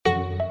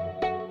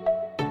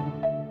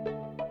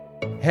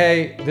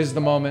Hey, this is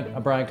The Moment.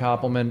 I'm Brian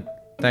Koppelman.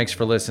 Thanks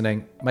for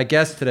listening. My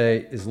guest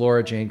today is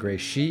Laura Jane Grace.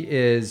 She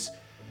is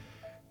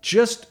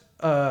just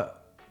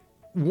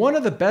one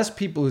of the best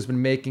people who's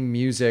been making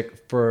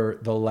music for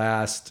the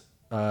last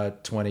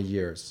 20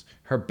 years.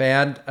 Her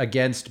band,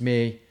 Against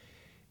Me,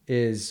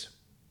 is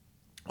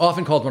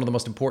often called one of the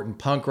most important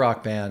punk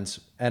rock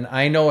bands. And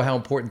I know how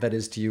important that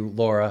is to you,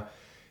 Laura,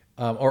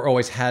 or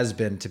always has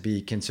been, to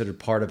be considered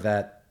part of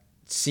that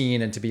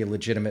scene and to be a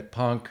legitimate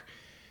punk.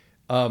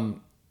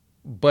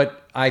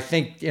 But I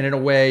think in a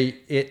way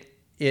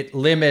it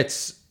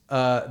limits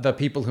the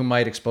people who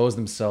might expose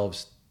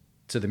themselves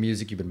to the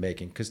music you've been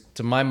making. Because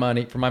for my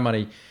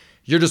money,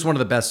 you're just one of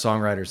the best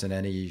songwriters in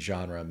any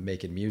genre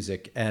making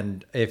music.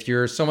 And if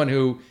you're someone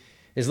who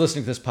is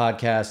listening to this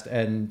podcast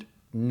and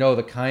know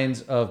the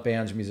kinds of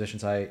bands or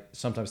musicians I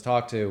sometimes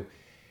talk to,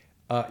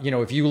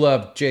 if you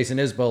love Jason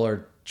Isbell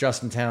or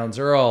Justin Townes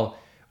Earle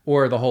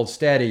or the Hold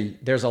Steady,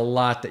 there's a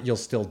lot that you'll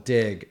still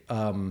dig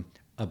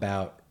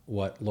about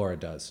what Laura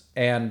does.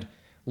 And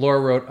Laura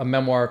wrote a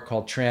memoir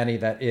called Tranny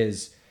that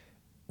is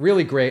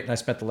really great, and I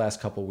spent the last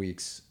couple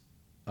weeks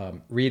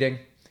reading,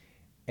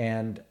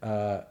 and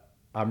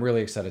I'm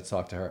really excited to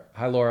talk to her.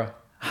 Hi, Laura.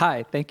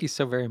 Hi, thank you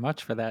so very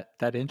much for that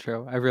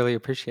intro. I really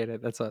appreciate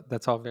it.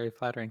 That's all very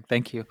flattering.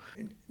 Thank you.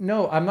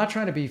 No, I'm not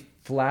trying to be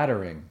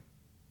flattering.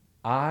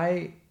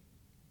 I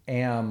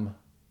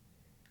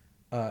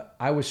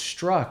was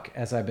struck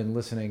as I've been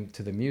listening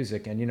to the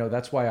music, and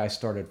that's why I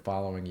started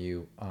following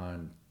you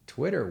on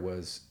Twitter,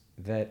 was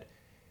that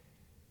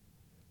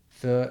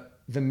the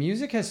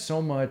music has so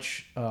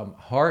much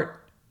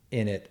heart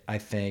in it, I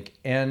think,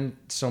 and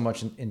so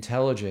much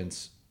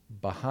intelligence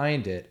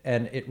behind it.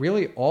 And it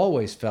really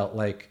always felt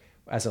like,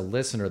 as a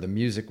listener, the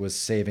music was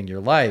saving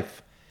your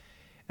life.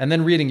 And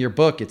then reading your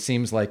book, it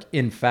seems like,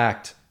 in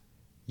fact,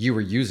 you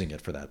were using it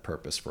for that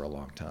purpose for a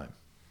long time.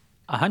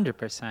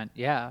 100%.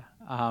 Yeah.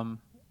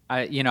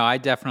 I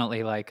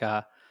definitely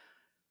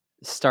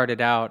started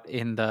out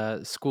in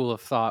the school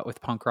of thought with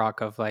punk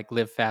rock of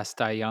live fast,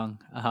 die young,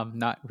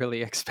 not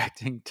really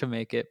expecting to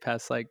make it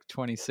past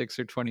 26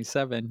 or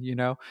 27,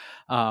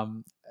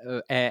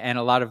 and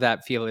a lot of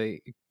that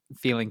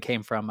feeling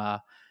came from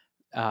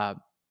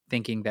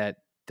thinking that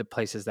the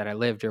places that I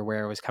lived or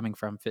where I was coming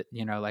from,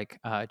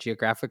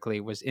 geographically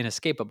was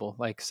inescapable.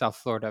 Like South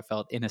Florida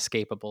felt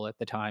inescapable at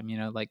the time,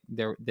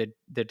 there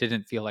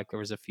didn't feel like there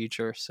was a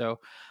future. So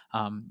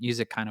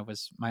music kind of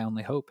was my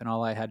only hope and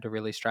all I had to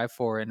really strive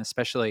for. And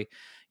especially,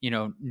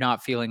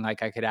 not feeling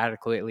like I could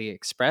adequately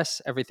express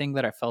everything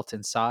that I felt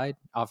inside,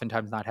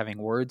 oftentimes not having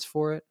words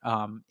for it.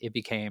 It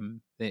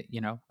became the,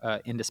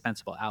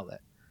 indispensable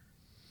outlet.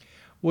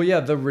 Well, yeah,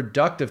 the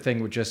reductive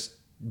thing would just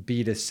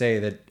be to say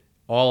that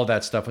all of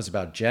that stuff was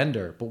about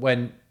gender.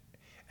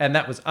 And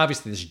that was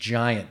obviously this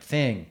giant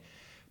thing.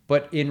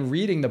 But in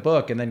reading the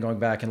book and then going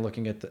back and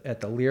looking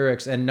at the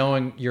lyrics and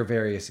knowing your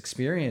various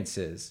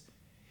experiences,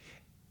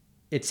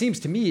 it seems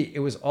to me it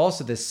was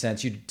also this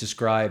sense, you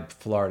described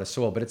Florida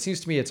Soul, but it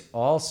seems to me it's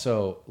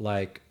also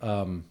like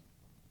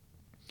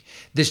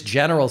this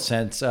general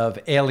sense of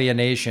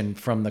alienation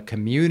from the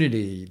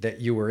community that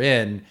you were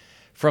in,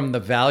 from the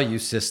value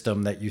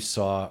system that you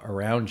saw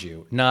around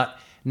you.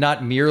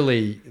 Not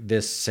merely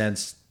this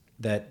sense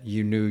that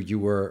you knew you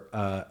were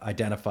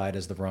identified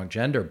as the wrong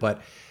gender, but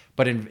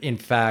in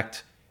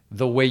fact,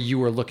 the way you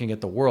were looking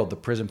at the world, the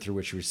prism through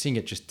which you were seeing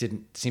it, just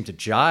didn't seem to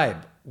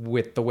jibe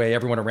with the way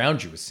everyone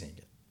around you was seeing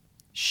it.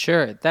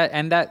 Sure.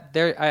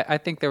 I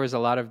think there was a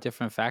lot of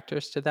different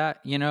factors to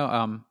that.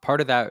 Part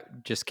of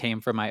that just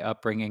came from my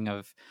upbringing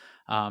of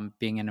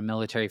being in a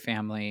military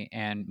family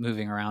and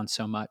moving around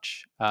so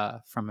much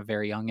from a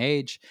very young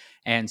age.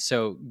 And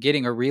so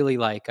getting a really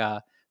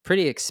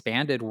pretty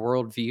expanded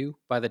worldview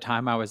by the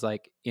time I was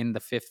in the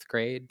 5th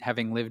grade,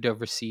 having lived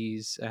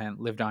overseas and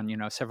lived on,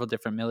 several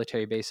different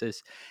military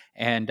bases.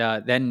 And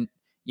then,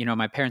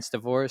 my parents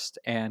divorced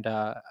and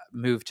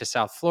moved to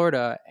South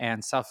Florida,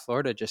 and South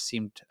Florida just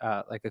seemed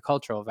like a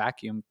cultural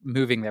vacuum,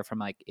 moving there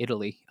from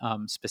Italy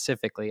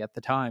specifically at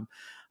the time.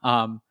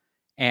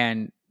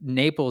 And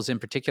Naples in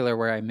particular,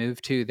 where I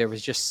moved to, there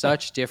was just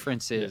such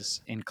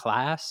differences in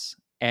class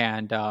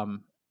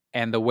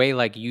and the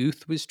way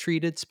youth was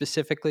treated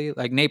specifically.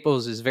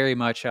 Naples is very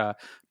much a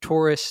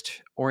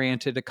tourist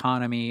oriented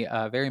economy,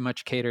 very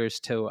much caters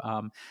to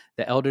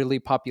the elderly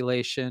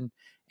population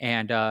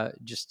and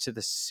just to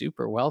the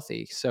super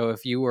wealthy. So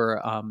if you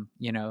were,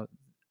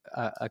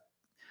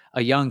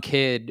 a young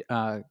kid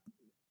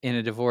in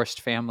a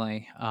divorced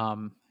family,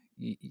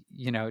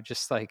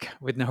 just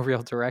with no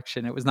real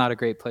direction, it was not a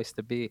great place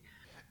to be.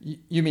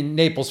 You mean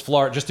Naples,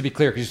 Florida? Just to be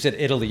clear, because you said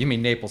Italy, you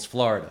mean Naples,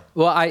 Florida?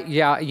 Well,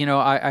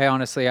 I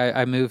honestly,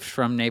 I moved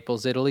from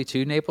Naples, Italy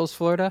to Naples,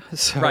 Florida.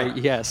 So right.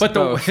 Yes, but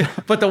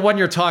the one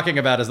you're talking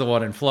about is the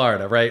one in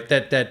Florida, right?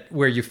 That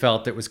where you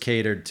felt it was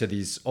catered to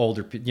these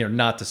older people,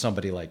 not to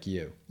somebody like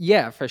you.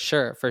 Yeah, for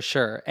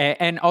sure.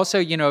 And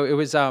also, it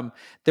was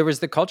there was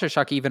the culture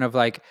shock even of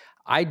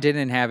I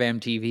didn't have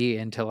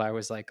MTV until I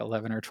was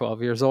 11 or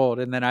 12 years old,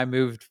 and then I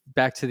moved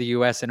back to the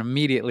US and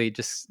immediately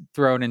just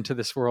thrown into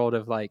this world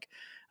of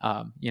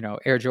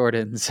Air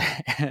Jordans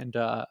and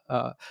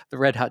the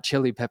Red Hot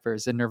Chili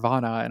Peppers and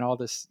Nirvana and all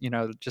this,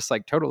 just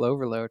like total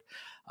overload.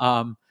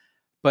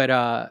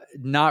 But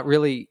not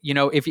really,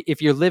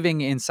 if you're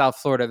living in South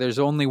Florida, there's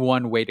only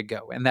one way to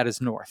go, and that is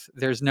north.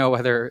 There's no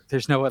other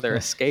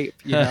escape,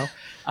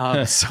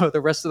 so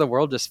the rest of the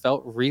world just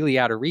felt really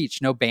out of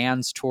reach. No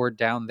bands toured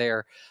down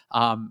there.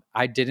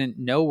 I didn't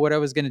know what I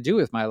was going to do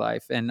with my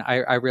life. And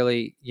I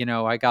really,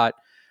 I got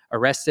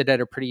arrested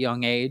at a pretty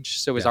young age.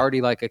 So it was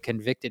already like a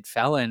convicted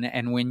felon.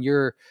 And when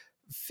you're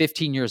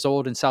 15 years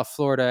old in South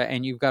Florida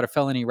and you've got a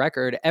felony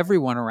record,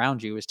 everyone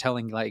around you is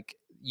telling like,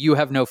 you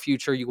have no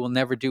future. You will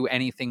never do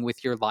anything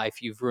with your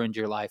life. You've ruined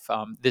your life.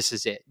 This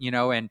is it,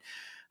 and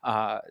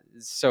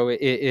so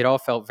it all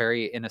felt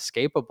very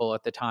inescapable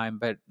at the time.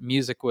 But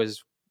music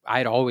was,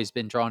 I'd always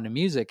been drawn to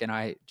music, and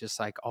I just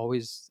like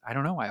always, I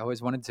don't know, I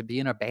always wanted to be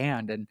in a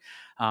band, and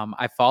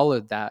I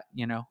followed that,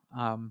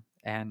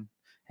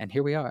 and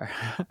here we are.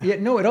 Yeah,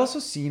 no, it also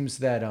seems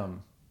that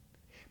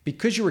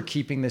because you were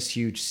keeping this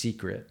huge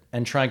secret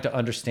and trying to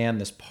understand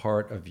this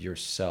part of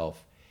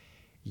yourself,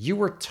 you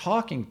were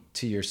talking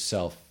to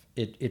yourself.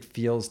 It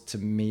feels to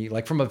me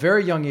like from a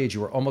very young age,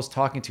 you were almost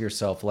talking to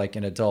yourself like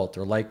an adult,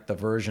 or like the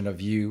version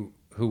of you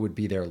who would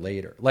be there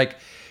later. Like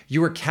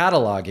you were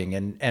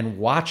cataloging and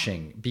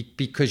watching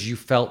because you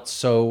felt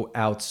so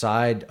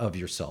outside of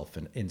yourself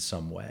in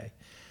some way.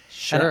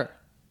 Sure.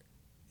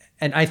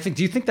 And I think,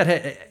 do you think that,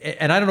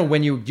 and I don't know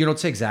when you don't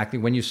say exactly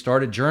when you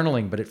started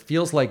journaling, but it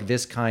feels like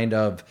this kind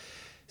of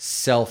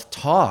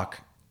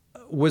self-talk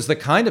was the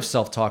kind of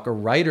self-talk a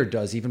writer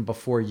does even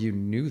before you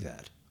knew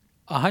that.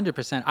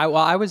 100%.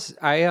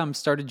 I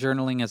started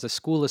journaling as a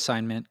school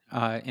assignment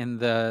in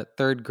the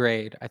third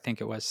grade. I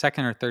think it was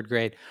second or third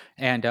grade.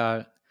 And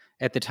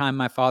at the time,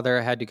 my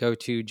father had to go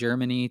to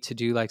Germany to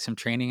do like some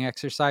training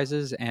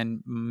exercises,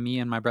 and me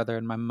and my brother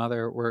and my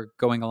mother were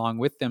going along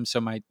with them.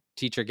 So my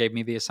teacher gave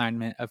me the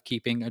assignment of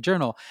keeping a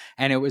journal,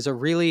 and it was a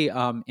really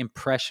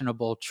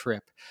impressionable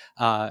trip.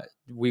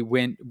 We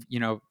went,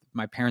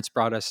 my parents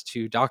brought us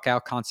to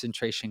Dachau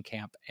concentration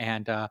camp,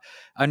 and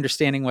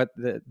understanding what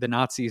the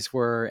Nazis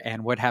were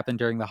and what happened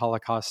during the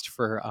Holocaust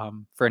for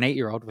an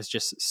 8-year-old was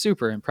just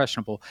super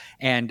impressionable.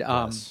 And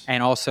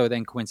and also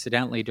then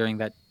coincidentally during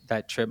that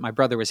trip, my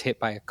brother was hit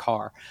by a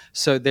car.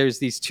 So there's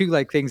these two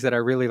like things that I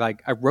really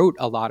like. I wrote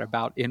a lot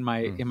about in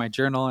my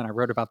journal, and I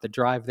wrote about the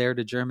drive there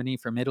to Germany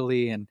from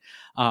Italy, and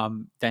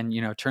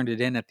then turned it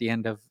in at the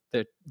end of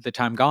the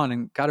time gone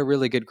and got a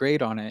really good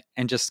grade on it,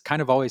 and just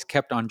kind of always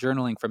kept on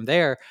journaling from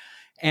there.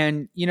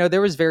 And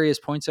there was various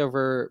points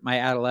over my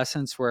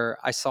adolescence where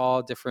I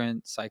saw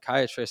different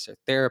psychiatrists or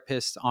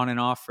therapists on and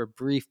off for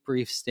brief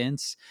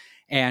stints,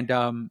 and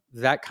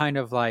that kind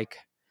of like,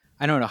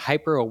 I don't know,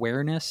 hyper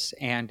awareness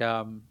and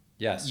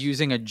yes,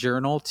 using a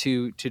journal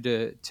to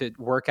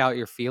work out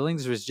your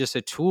feelings was just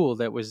a tool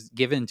that was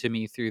given to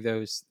me through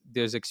those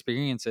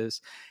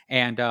experiences.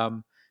 And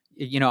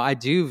I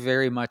do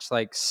very much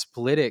like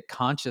split it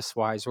conscious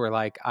wise, where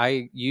like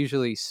I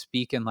usually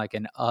speak in like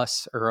an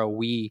us or a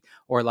we,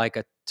 or like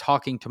a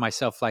talking to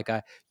myself like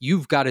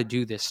you've got to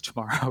do this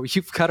tomorrow.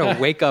 You've got to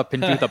wake up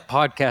and do the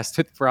podcast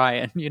with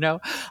Brian,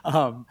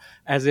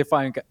 as if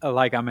I'm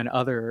an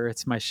other, or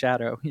it's my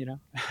shadow,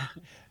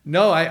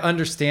 No, I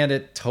understand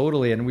it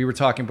totally. And we were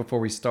talking before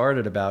we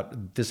started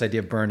about this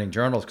idea of burning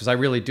journals, because I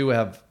really do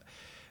have,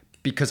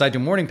 because I do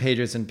morning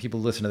pages and people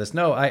listen to this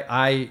know,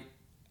 I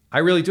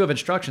really do have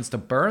instructions to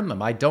burn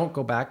them. I don't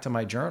go back to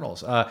my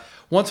journals.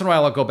 Once in a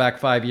while, I'll go back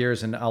 5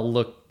 years and I'll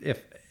look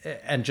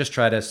and just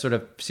try to sort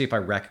of see if I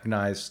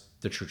recognize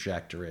the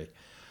trajectory.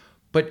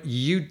 But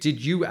you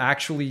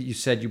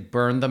said you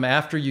burned them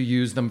after you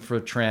used them for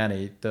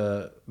Tranny,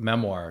 the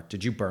memoir.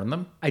 Did you burn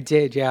them? I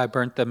did. Yeah. I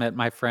burnt them at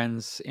my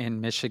friends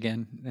in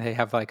Michigan. They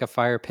have like a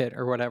fire pit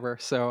or whatever.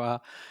 So,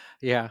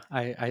 yeah,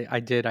 I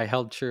did. I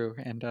held true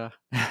and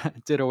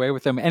did away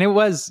with them, and it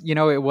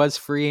was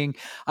freeing.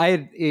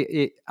 I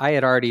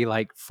had already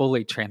like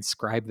fully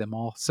transcribed them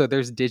all, so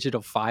there's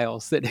digital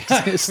files that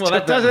exist. Well,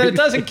 it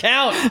doesn't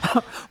count.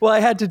 Well,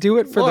 I had to do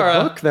it for the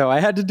book, though. I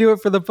had to do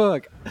it for the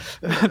book.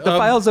 The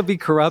files will be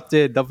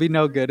corrupted. They'll be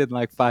no good in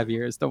like 5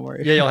 years. Don't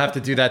worry. Yeah, you'll have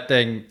to do that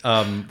thing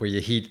where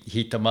you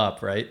heat them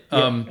up, right?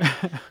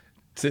 Yeah.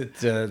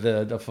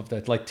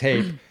 To like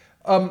tape.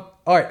 All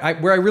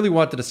right. Where I really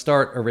wanted to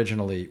start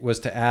originally was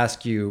to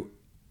ask you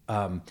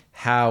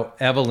how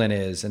Evelyn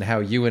is and how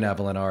you and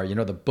Evelyn are.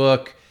 The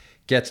book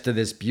gets to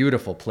this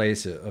beautiful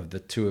place of the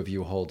two of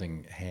you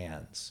holding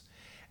hands.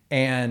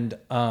 And,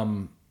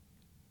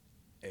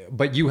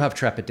 but you have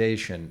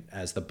trepidation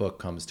as the book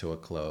comes to a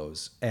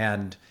close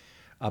and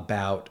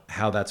about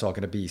how that's all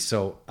going to be.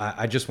 So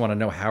I just want to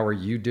know, how are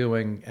you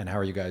doing and how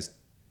are you guys,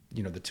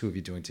 the two of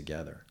you doing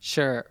together?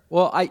 Sure.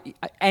 Well,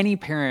 any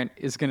parent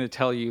is going to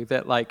tell you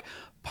that like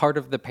part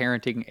of the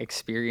parenting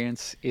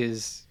experience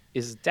is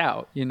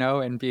doubt,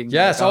 and being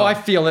yes. Like,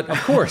 I feel it. Of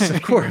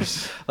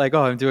course. like,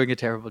 I'm doing a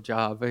terrible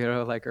job,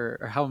 like,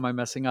 or how am I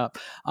messing up?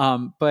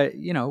 But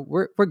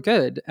we're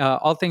good.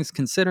 All things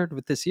considered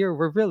with this year,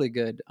 we're really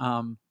good.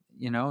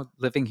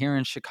 living here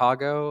in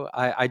Chicago,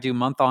 I do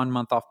month on,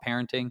 month off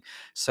parenting.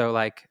 So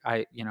like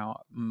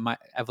my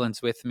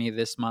Evelyn's with me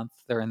this month.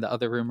 They're in the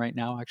other room right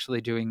now,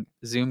 actually doing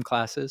Zoom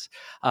classes.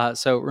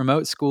 So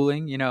remote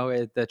schooling,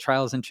 the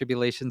trials and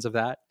tribulations of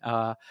that.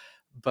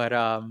 But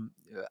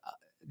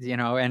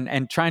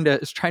and trying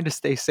to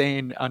stay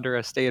sane under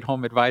a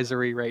stay-at-home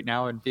advisory right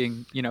now and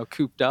being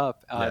cooped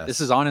up.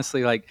 This is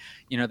honestly like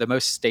the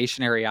most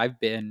stationary I've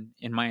been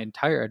in my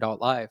entire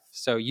adult life.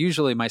 So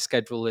usually my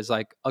schedule is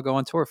like I'll go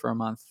on tour for a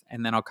month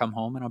and then I'll come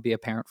home and I'll be a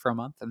parent for a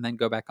month and then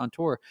go back on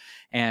tour.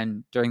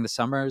 And during the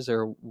summers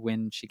or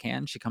when she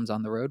comes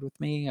on the road with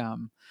me.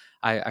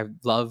 I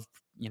love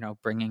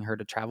bringing her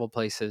to travel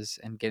places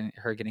and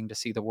getting to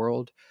see the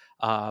world.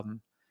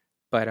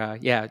 But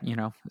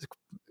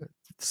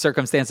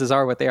circumstances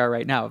are what they are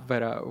right now.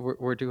 But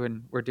we're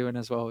doing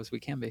as well as we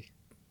can be.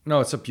 No,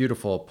 it's a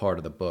beautiful part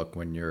of the book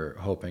when you're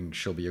hoping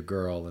she'll be a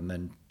girl, and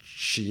then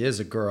she is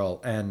a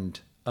girl, and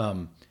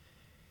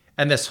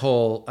this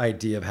whole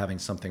idea of having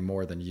something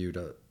more than you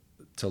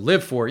to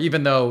live for,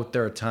 even though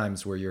there are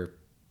times where you're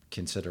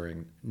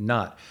considering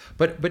not.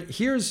 But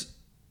here's,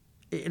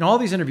 in all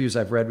these interviews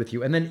I've read with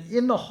you, and then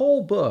in the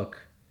whole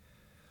book,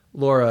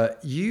 Laura,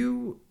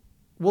 you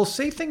will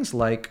say things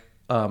like,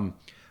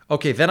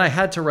 okay, then I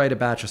had to write a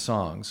batch of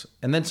songs.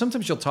 And then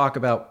sometimes you'll talk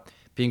about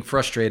being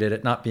frustrated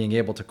at not being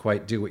able to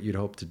quite do what you'd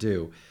hoped to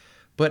do.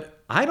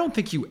 But I don't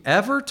think you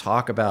ever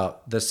talk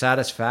about the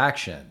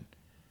satisfaction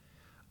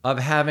of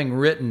having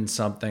written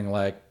something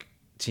like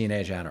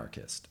Teenage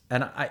Anarchist.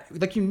 And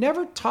you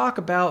never talk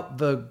about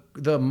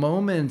the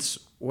moments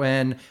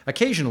when,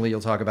 occasionally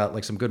you'll talk about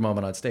like some good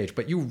moment on stage,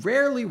 but you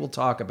rarely will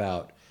talk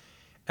about,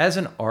 as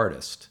an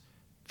artist,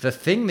 the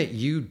thing that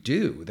you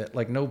do that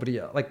like nobody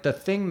else, like the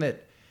thing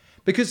that,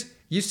 because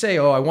you say,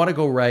 oh, I want to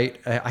go I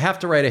have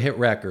to write a hit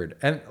record.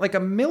 And like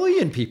 1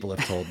 million people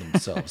have told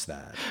themselves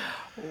that.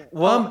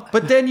 Well,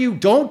 but then you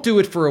don't do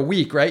it for a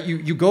week, right?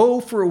 You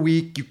go for a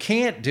week, you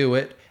can't do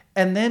it.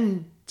 And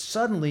then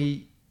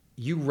suddenly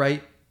you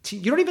write,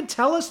 you don't even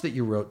tell us that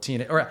you wrote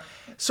Tina.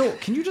 So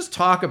can you just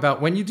talk about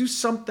when you do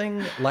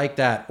something like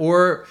that,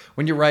 or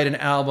when you write an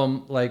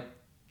album like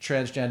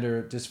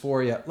Transgender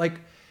Dysphoria,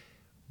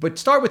 but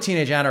start with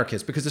Teenage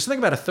Anarchist, because there's something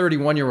about a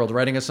 31-year-old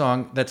writing a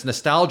song that's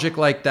nostalgic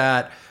like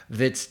that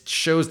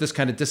shows this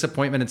kind of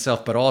disappointment in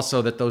self, but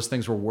also that those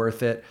things were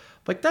worth it.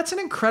 Like, that's an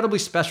incredibly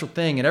special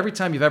thing. And every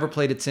time you've ever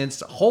played it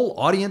since, whole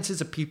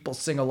audiences of people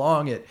sing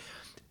along. It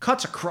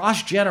cuts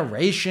across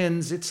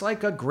generations. It's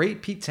like a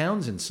great Pete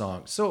Townsend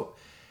song. So,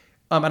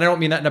 and I don't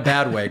mean that in a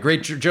bad way.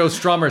 Great Joe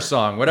Strummer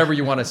song, whatever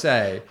you want to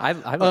say. I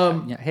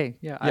love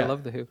I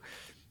love The Who.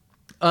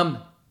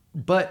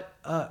 But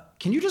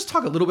can you just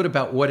talk a little bit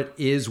about what it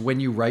is when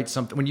you write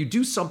something, when you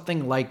do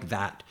something like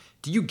that?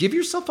 Do you give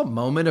yourself a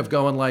moment of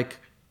going like,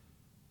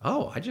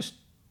 oh, I just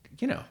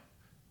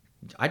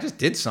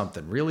did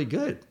something really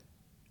good?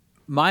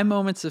 My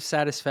moments of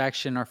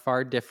satisfaction are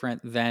far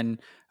different than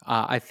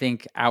I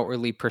think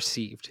outwardly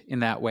perceived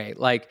in that way.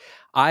 Like,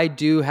 I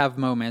do have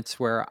moments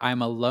where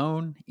I'm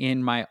alone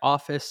in my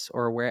office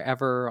or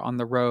wherever on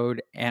the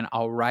road, and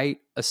I'll write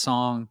a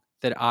song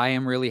that I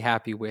am really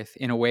happy with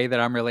in a way that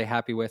I'm really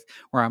happy with,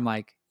 where I'm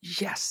like,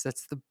 yes,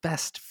 that's the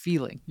best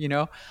feeling,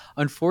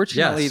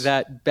 Unfortunately, Yes.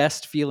 That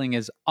best feeling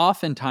is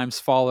oftentimes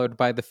followed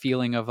by the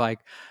feeling of like,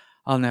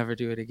 I'll never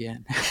do it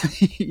again.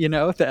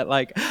 That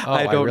like,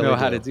 I don't really know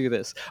how to do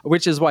this,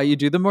 which is why you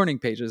do the morning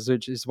pages,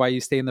 which is why you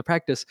stay in the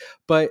practice.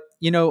 But,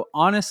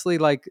 honestly,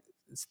 like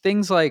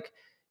things like,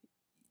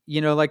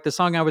 like the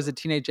song I Was a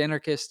Teenage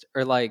Anarchist,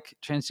 or like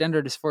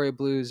Transgender Dysphoria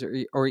Blues,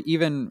 or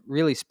even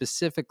really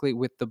specifically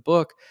with the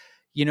book,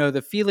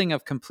 the feeling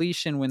of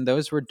completion when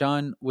those were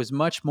done was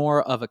much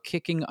more of a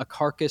kicking a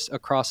carcass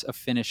across a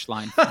finish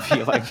line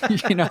feeling,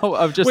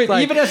 of just. Wait,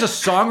 like, even as a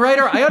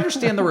songwriter, I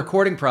understand the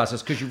recording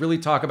process because you really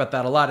talk about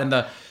that a lot and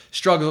the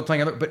struggles of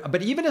playing.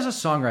 But even as a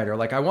songwriter,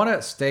 like I want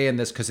to stay in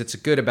this because it's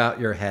good about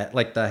your head,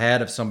 like the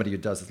head of somebody who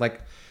does it.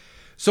 Like,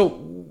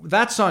 so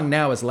that song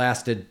now has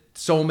lasted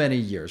so many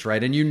years,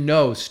 right?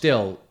 And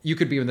still, you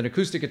could be with an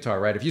acoustic guitar,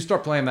 right? If you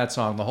start playing that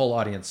song, the whole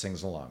audience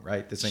sings along,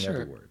 right? They sing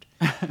every word.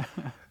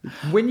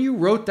 When you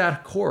wrote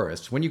that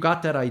chorus, when you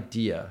got that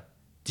idea,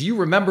 do you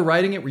remember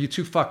writing it? Were you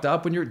too fucked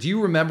up do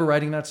you remember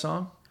writing that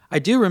song? I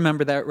do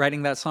remember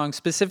writing that song,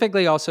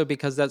 specifically also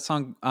because that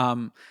song,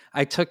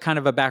 I took kind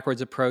of a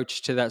backwards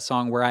approach to that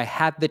song where I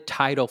had the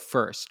title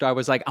first. I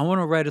was like, I want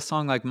to write a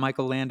song like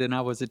Michael Landon,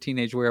 I Was a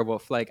Teenage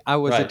Werewolf, like I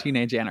Was a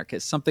Teenage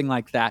Anarchist, something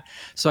like that.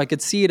 So I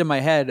could see it in my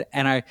head,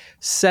 and I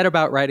set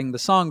about writing the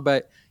song.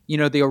 But,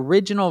 the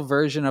original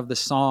version of the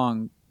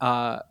song,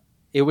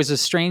 it was a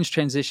strange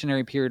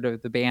transitionary period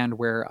of the band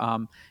where,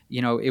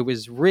 it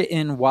was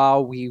written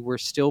while we were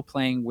still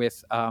playing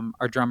with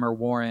our drummer,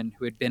 Warren,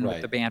 who had been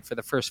with the band for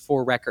the first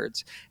 4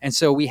 records. And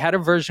so we had a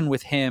version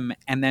with him.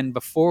 And then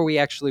before we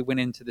actually went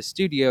into the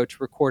studio to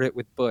record it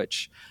with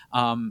Butch,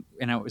 and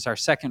it was our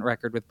second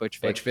record with Butch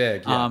Vig. Butch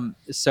Vig, yeah.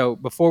 So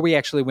before we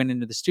actually went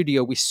into the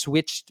studio, we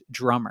switched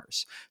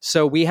drummers.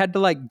 So we had to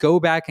like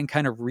go back and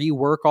kind of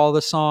rework all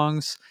the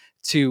songs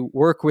to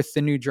work with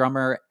the new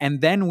drummer.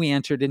 And then we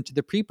entered into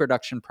the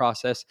pre-production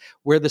process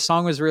where the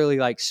song was really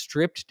like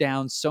stripped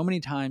down so many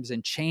times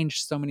and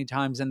changed so many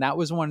times. And that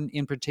was one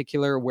in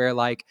particular where,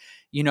 like,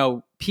 you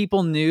know,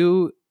 people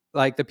knew,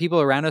 like the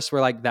people around us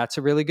were like, that's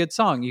a really good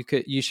song.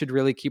 You should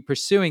really keep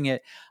pursuing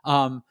it.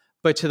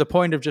 But to the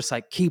point of just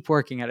like keep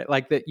working at it.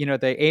 Like the, you know,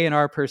 the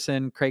A&R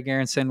person, Craig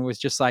Aronson, was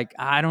just like,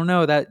 I don't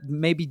know, that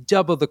maybe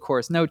double the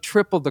chorus, no,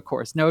 triple the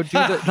chorus, no, do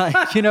the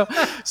like, you know.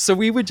 So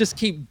we would just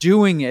keep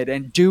doing it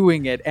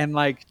and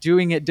like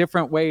doing it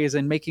different ways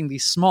and making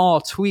these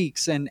small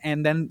tweaks. And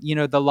then, you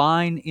know, the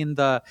line in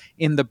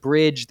the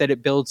bridge that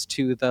it builds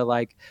to, the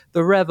like,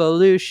 the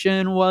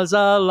revolution was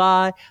a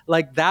lie,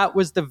 like that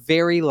was the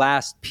very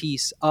last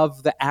piece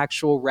of the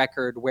actual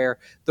record, where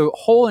the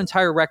whole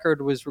entire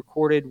record was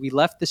recorded. We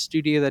left the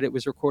studio that it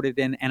was recorded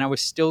in, and I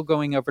was still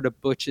going over to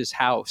Butch's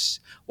house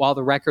while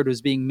the record was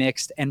being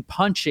mixed and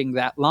punching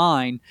that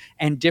line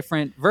and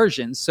different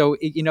versions. So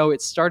it, you know,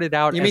 it started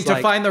out. You mean to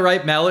find the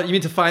right melody? You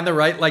mean to find the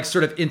right like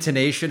sort of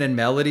intonation and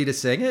melody to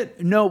sing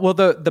it? No, well,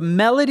 the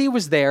melody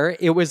was there.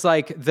 It was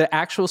like the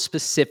actual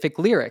specific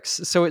lyrics.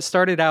 So it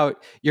started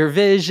out, your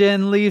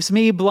vision leaves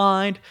me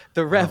blind,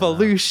 the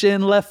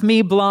revolution left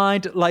me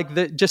blind, like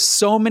the just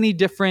so many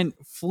different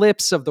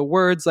flips of the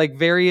words, like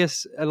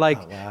various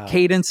like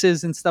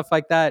cadences and stuff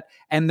like that.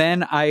 And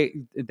then I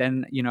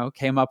you know,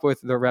 came up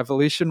with the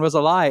revolution was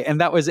a lie,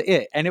 and that was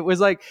it. And it was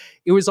like,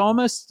 it was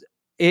almost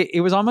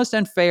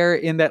unfair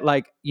in that,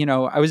 like, you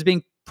know, I was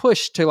being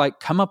pushed to like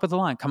come up with a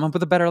line, come up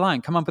with a better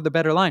line, come up with a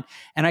better line.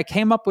 And I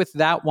came up with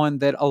that one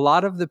that a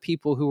lot of the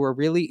people who were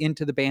really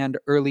into the band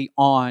early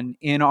on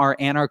in our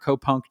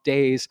anarcho-punk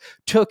days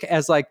took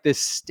as like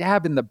this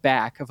stab in the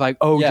back of like,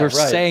 oh, you're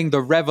saying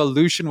the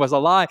revolution was a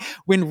lie,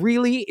 when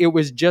really it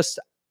was just,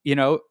 you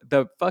know,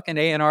 the fucking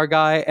A&R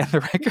guy and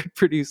the record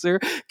producer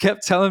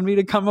kept telling me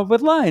to come up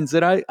with lines,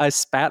 and I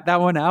spat that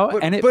one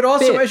out. But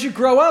also as you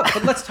grow up,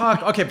 but let's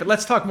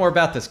talk more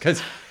about this,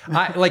 because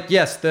I like,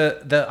 yes,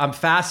 I'm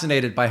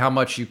fascinated by how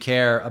much you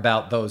care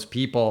about those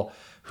people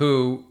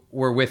who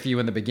were with you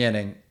in the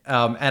beginning.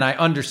 And I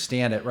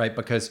understand it, right?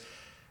 Because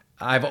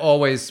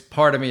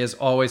part of me has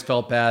always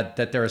felt bad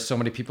that there are so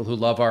many people who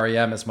love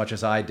REM as much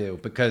as I do,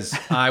 because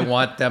I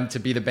want them to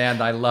be the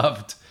band I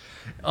loved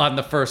on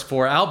the first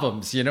 4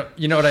 albums, you know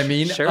what I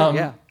mean? Sure,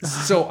 yeah.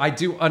 So I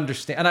do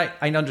understand, and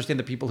I understand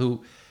the people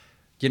who,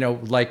 you know,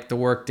 like the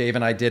work Dave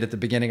and I did at the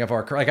beginning of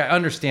our career. Like, I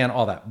understand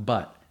all that,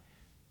 but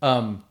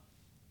the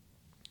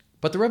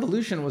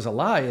revolution was a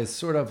lie is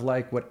sort of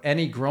like what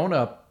any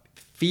grown-up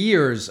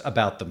fears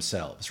about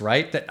themselves,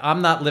 right? That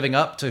I'm not living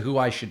up to who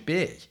I should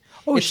be.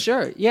 Oh,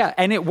 sure. Yeah.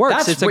 And it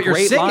works. It's a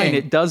great line.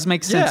 It does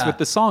make sense with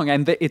the song,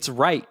 and it's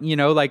right, you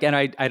know, like, and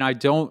I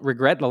don't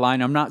regret the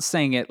line. I'm not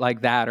saying it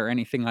like that or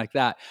anything like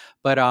that.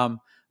 But I'm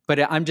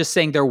just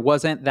saying there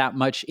wasn't that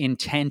much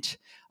intent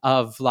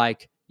of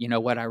like, you know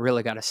what, I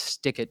really got to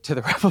stick it to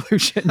the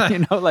revolution,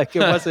 you know, like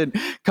it wasn't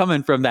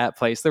coming from that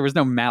place. There was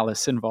no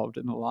malice involved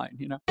in the line,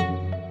 you know?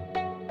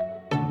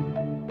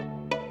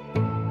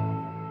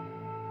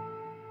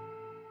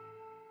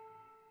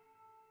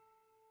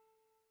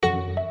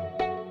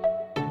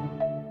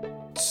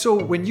 So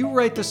when you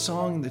write the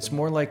song, it's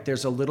more like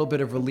there's a little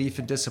bit of relief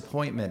and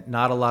disappointment,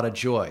 not a lot of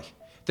joy.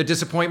 The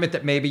disappointment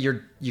that maybe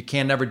you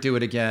can never do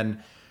it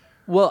again.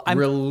 Well,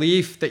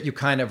 relief that you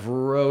kind of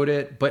wrote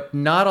it, but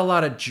not a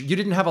lot of, you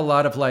didn't have a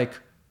lot of like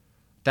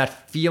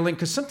that feeling.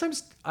 Because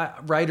sometimes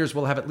writers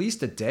will have at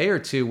least a day or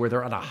two where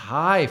they're on a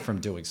high from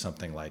doing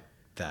something like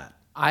that.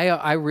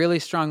 I really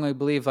strongly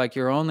believe like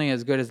you're only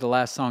as good as the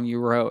last song you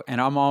wrote. And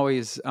I'm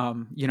always,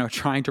 you know,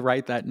 trying to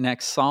write that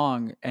next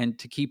song and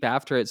to keep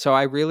after it. So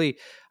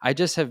I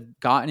just have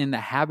gotten in the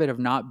habit of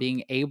not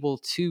being able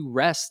to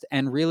rest.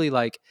 And really,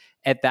 like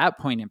at that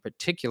point in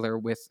particular,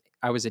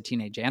 I was a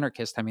teenage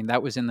anarchist. I mean,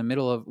 that was in the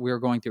middle of, we were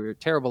going through a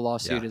terrible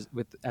lawsuit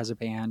as a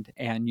band,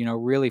 and, you know,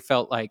 really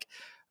felt like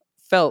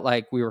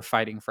we were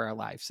fighting for our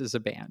lives as a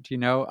band, you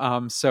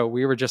know? So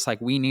we were just like,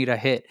 we need a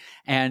hit.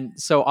 And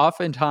so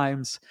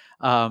oftentimes,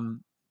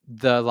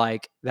 the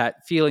like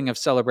that feeling of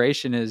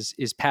celebration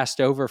is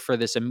passed over for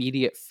this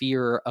immediate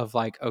fear of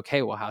like,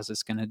 okay, well, how's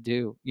this going to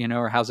do, you know,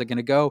 or how's it going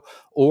to go?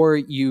 Or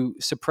you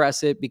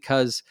suppress it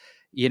because,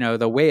 you know,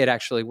 the way it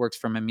actually works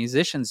from a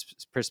musician's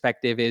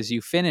perspective is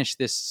you finish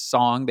this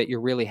song that you're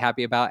really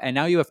happy about, and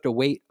now you have to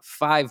wait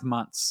 5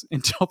 months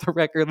until the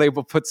record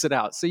label puts it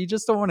out. So you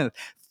just don't want to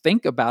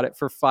think about it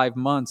for 5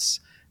 months,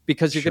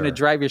 because you're going to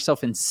drive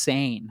yourself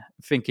insane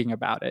thinking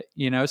about it,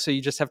 you know? So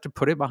you just have to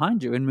put it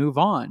behind you and move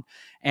on.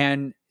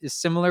 And it's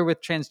similar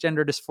with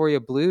Transgender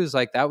Dysphoria Blues.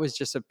 Like that was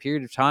just a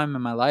period of time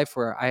in my life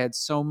where I had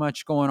so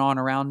much going on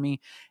around me,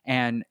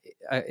 and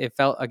it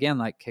felt again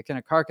like kicking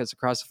a carcass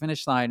across the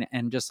finish line,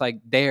 and just like,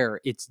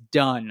 there, it's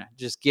done.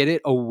 Just get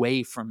it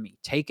away from me.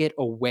 Take it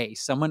away.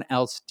 Someone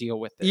else deal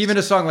with this. Even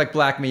a song like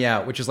Black Me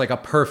Out, which is like a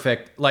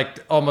perfect, like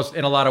almost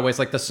in a lot of ways,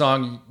 like the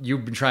song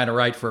you've been trying to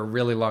write for a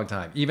really long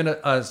time. Even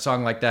a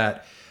song like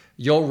that,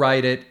 you'll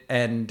write it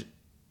and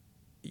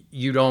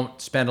you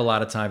don't spend a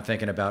lot of time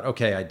thinking about,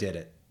 okay, I did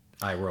it.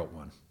 I wrote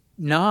one.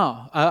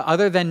 No,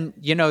 other than,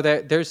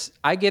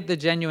 I get the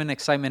genuine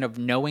excitement of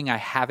knowing I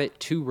have it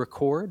to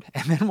record.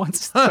 And then once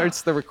it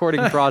starts the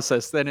recording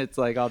process, then it's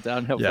like all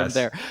downhill from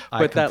there.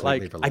 But that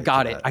like, I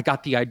got it. I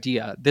got the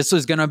idea. This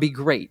is going to be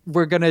great.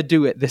 We're going to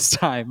do it this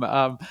time.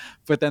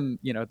 But then,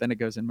 then it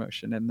goes in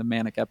motion and the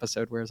manic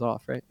episode wears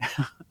off, right?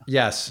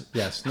 Yes.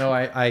 No,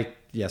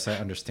 yes, I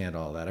understand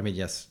all that. I mean,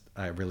 yes,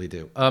 I really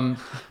do.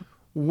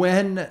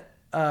 When,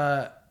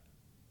 I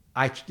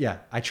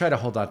try to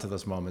hold on to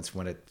those moments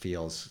when it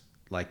feels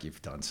like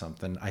you've done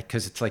something.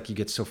 Because it's like you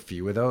get so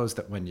few of those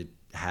that when you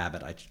have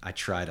it, I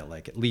try to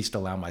like at least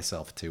allow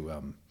myself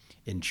to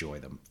enjoy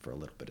them for a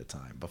little bit of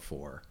time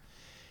before.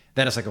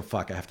 Then it's like, oh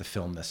fuck, I have to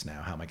film this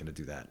now. How am I going to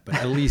do that? But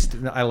at least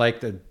I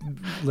like the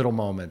little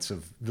moments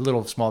of the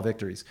little small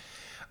victories.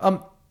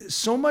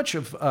 So much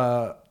of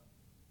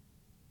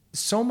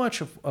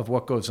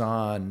what goes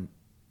on,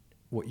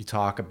 what you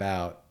talk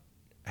about,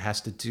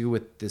 has to do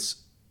with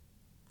this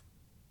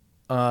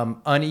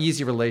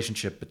uneasy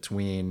relationship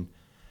between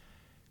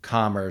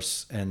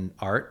commerce and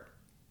art,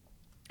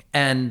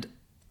 and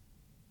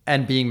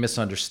being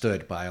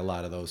misunderstood by a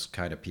lot of those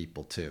kind of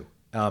people too.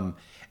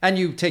 And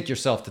you take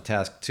yourself to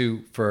task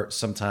too for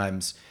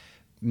sometimes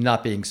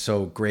not being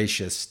so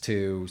gracious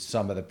to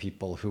some of the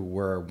people who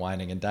were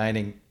whining and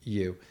dining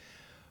you.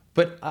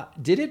 But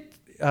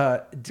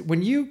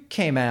when you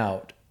came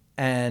out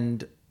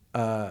and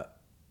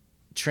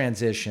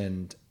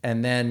transitioned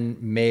and then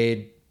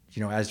made,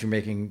 as you're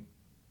making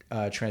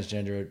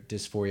Transgender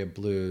Dysphoria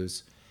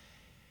Blues,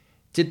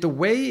 did the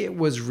way it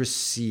was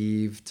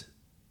received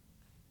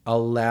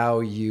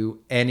allow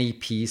you any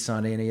peace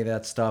on any of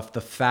that stuff?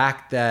 The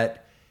fact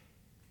that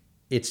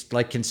it's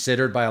like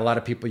considered by a lot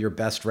of people your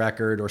best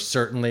record, or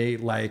certainly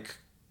like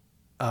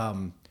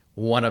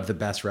one of the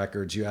best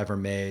records you ever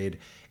made.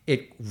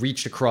 It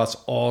reached across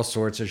all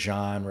sorts of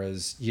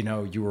genres.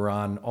 You were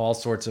on all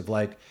sorts of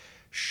like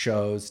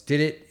shows.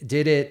 Did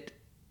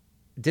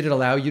that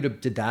allow you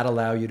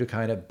to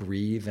kind of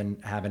breathe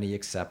and have any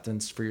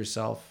acceptance for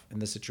yourself in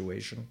the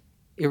situation?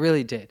 It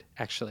really did,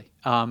 actually.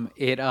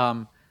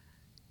 In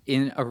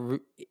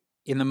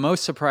the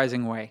most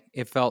surprising way,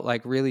 it felt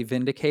like really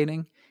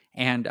vindicating,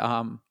 and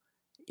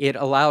it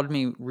allowed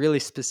me really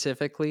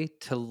specifically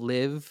to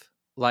live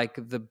like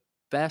the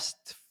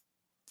best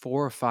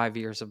 4 or 5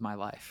 years of my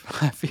life.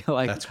 I feel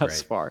like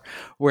thus far,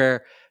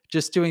 where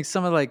just doing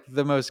some of like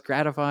the most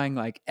gratifying,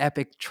 like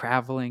epic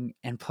traveling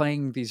and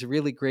playing these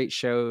really great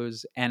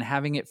shows and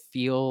having it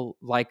feel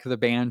like the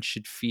band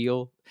should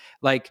feel,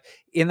 like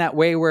in that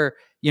way where,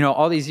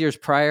 all these years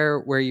prior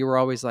where you were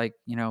always like,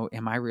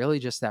 am I really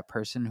just that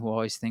person who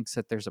always thinks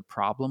that there's a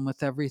problem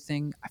with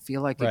everything? I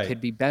feel like it could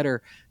be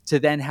better, to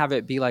then have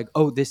it be like,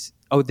 this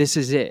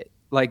is it.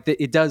 Like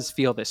it does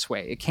feel this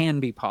way. It can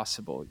be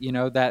possible,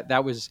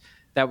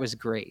 that was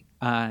great.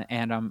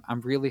 And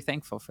I'm really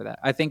thankful for that.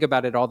 I think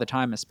about it all the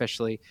time,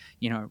 especially,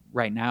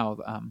 right now,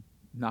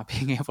 not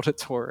being able to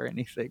tour or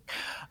anything.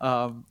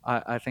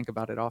 I think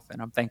about it often.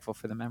 I'm thankful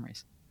for the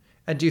memories.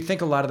 And do you think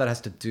a lot of that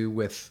has to do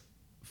with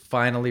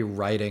finally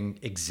writing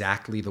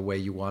exactly the way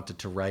you wanted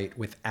to write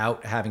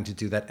without having to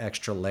do that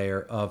extra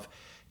layer of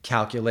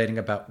calculating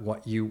about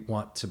what you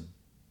want to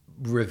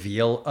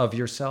reveal of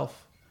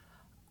yourself?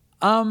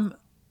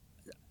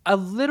 A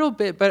little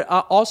bit, but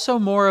also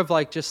more of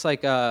like just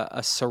like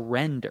a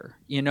surrender,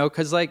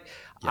 because like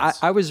yes.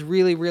 I was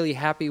really, really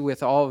happy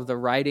with all of the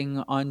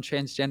writing on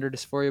Transgender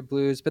Dysphoria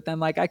Blues, but then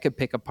like I could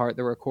pick apart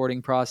the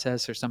recording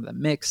process or some of the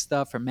mix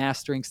stuff or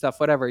mastering stuff,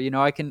 whatever.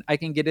 I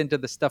can get into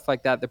the stuff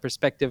like that, the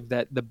perspective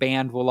that the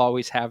band will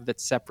always have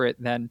that's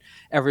separate than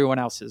everyone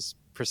else's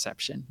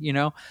perception,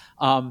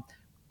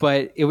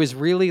 but it was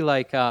really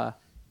like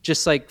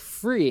just like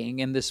freeing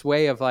in this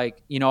way of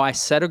like, I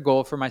set a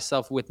goal for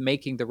myself with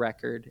making the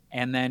record,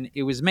 and then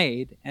it was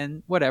made,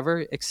 and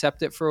whatever,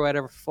 accept it for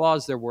whatever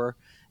flaws there were.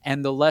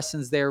 And the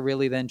lessons there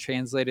really then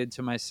translated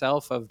to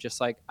myself of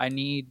just like, I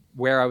need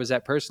where I was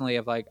at personally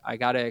of like, I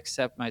got to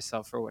accept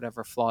myself for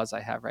whatever flaws I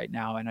have right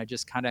now. And I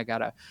just kind of got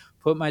to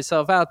put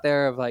myself out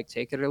there of like,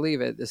 take it or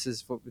leave it. This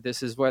is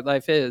what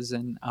life is.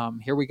 And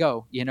here we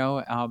go,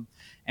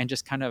 and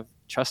just kind of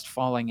trust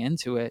falling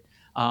into it.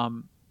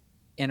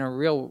 In a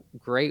real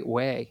great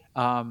way.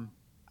 I'm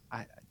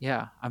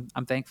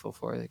thankful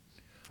for it.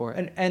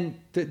 And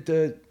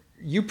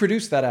you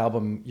produced that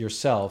album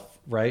yourself,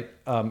 right?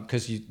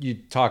 Because you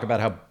talk about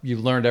how you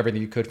learned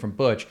everything you could from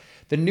Butch.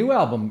 The new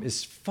album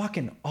is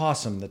fucking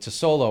awesome. That's a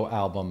solo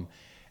album,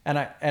 and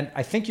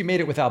I think you made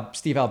it with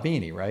Steve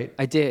Albini, right?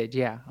 I did,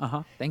 yeah.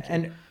 Thank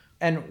you.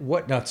 And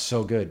what? No, it's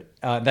so good.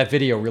 That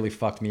video really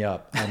fucked me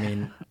up. I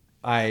mean,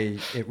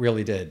 it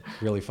really did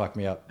fuck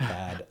me up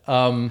bad.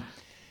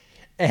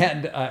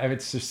 And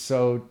it's just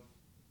so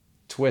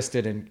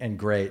twisted and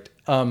great.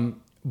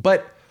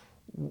 But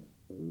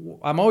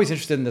I'm always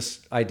interested in this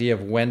idea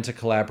of when to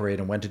collaborate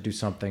and when to do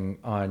something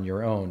on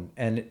your own.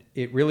 And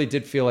it really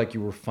did feel like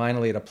you were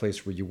finally at a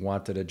place where you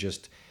wanted to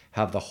just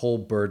have the whole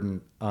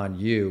burden on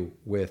you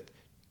with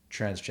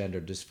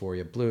Transgender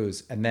Dysphoria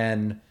Blues. And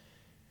then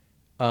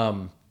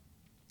on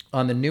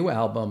the new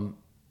album,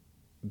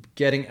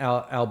 getting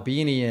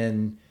Albini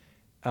in,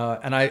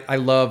 and I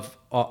love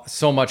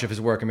so much of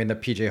his work. I mean, the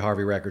PJ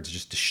Harvey records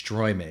just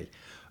destroy me.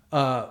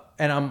 But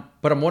I'm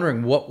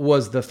wondering, what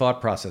was the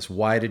thought process?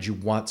 Why did you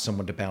want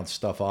someone to bounce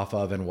stuff off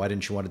of, and why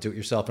didn't you want to do it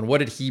yourself? And what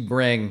did he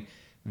bring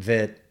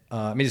that?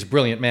 I mean, he's a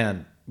brilliant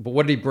man, but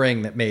what did he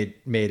bring that made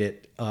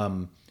it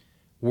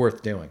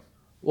worth doing?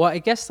 Well, I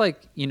guess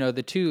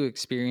the two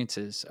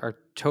experiences are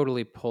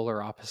totally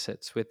polar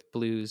opposites with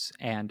Blues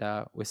and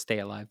with Stay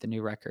Alive, the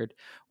new record,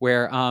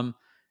 where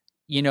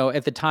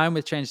at the time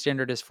with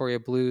Transgender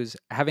Dysphoria Blues,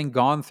 having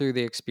gone through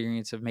the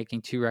experience of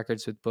making two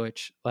records with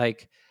Butch,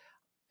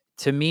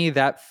 to me,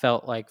 that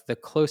felt like the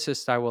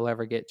closest I will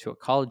ever get to a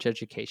college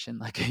education,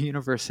 like a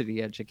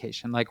university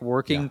education, like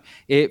working.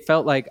 Yeah. It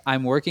felt like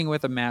I'm working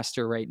with a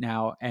master right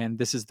now, and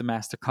this is the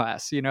master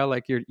class.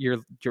 Like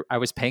I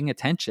was paying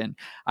attention.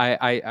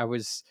 I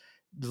was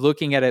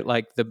looking at it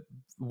like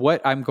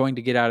what I'm going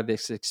to get out of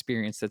this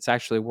experience that's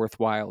actually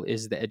worthwhile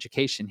is the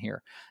education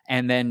here.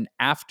 And then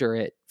after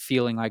it,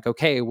 feeling like,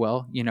 okay,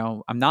 well,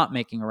 I'm not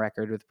making a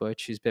record with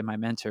Butch, who's been my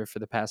mentor for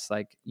the past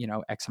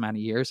X amount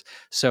of years.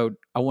 So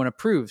I want to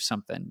prove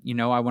something,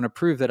 I want to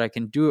prove that I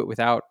can do it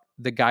without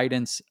the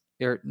guidance,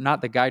 or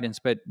not the guidance,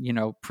 but,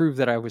 prove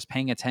that I was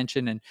paying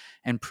attention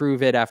and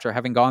prove it after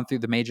having gone through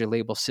the major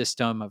label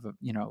system of,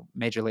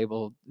 major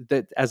label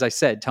that, as I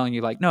said, telling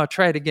you no,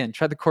 try it again,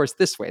 try the chorus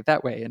this way,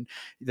 that way. And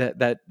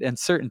that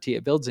uncertainty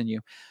it builds in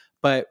you.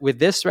 But with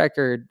this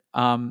record,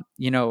 none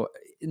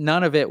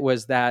of it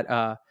was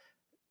that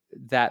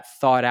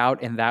thought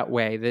out in that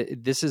way.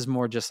 This is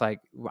more just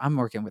I'm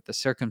working with the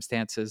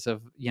circumstances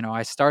of,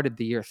 I started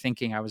the year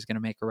thinking I was going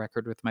to make a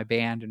record with my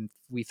band, and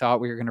we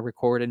thought we were going to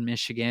record in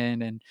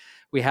Michigan, and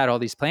we had all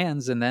these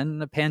plans, and then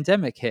the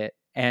pandemic hit.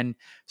 And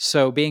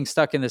so being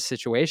stuck in this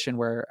situation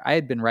where I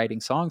had been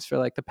writing songs for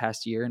the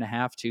past year and a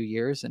half, 2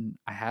 years, and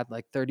I had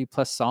 30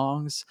 plus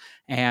songs,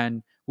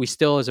 and we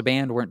still as a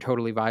band weren't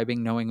totally vibing,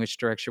 knowing which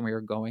direction we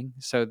were going.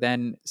 So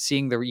then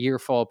seeing the year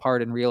fall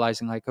apart and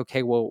realizing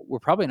okay, well, we're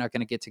probably not going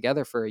to get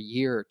together for a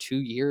year or 2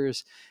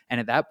 years. And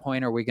at that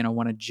point, are we going to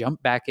want to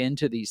jump back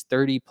into these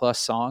 30 plus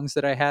songs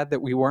that I had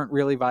that we weren't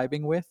really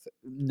vibing with?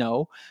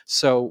 No.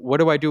 So what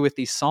do I do with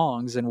these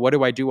songs? And what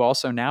do I do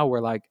also now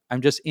where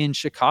I'm just in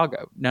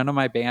Chicago. None of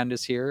my band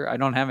is here. I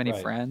don't have any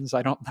friends.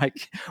 I don't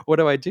what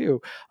do I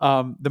do?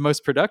 The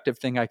most productive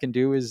thing I can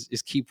do is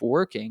keep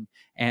working.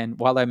 And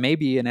while I may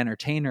be an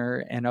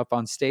entertainer and up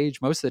on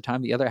stage, most of the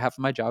time, the other half of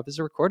my job is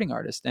a recording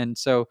artist. And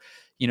so,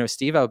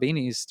 Steve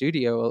Albini's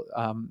studio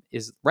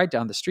is right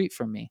down the street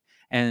from me.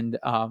 And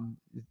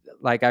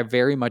I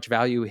very much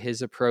value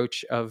his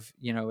approach of,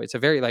 it's a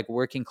very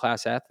working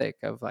class ethic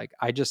of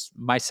I just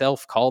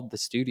myself called the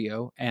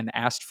studio and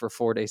asked for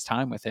 4 days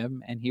time with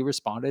him, and he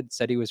responded,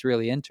 said he was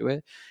really into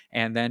it,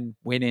 and then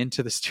went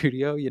into the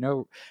studio,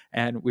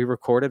 and we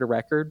recorded a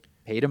record,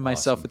 paid him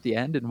myself at the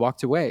end, and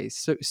walked away.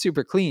 So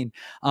super clean.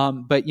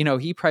 But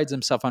he prides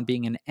himself on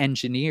being an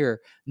engineer,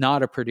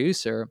 not a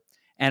producer.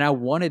 And I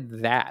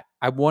wanted that.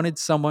 I wanted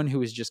someone who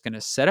was just going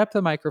to set up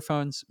the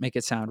microphones, make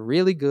it sound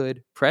really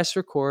good, press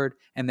record,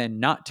 and then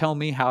not tell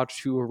me how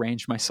to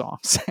arrange my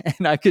songs.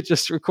 And I could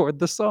just record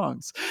the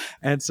songs.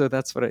 And so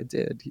that's what I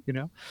did,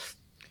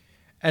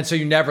 And so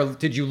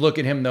did you look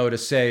at him though to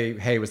say,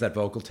 hey, was that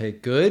vocal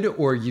take good?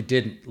 Or you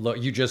didn't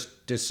look, you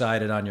just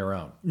decided on your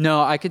own?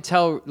 No, I could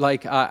tell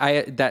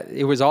that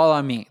it was all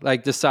on me,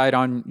 decide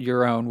on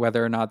your own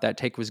whether or not that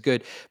take was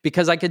good,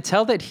 because I could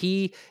tell that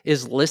he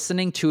is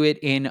listening to it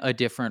in a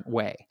different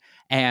way.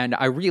 And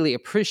I really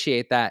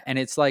appreciate that. And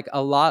it's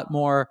a lot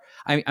more,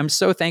 I'm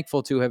so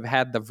thankful to have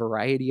had the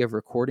variety of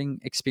recording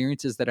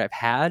experiences that I've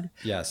had.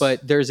 Yes.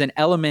 But there's an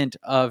element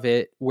of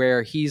it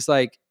where he's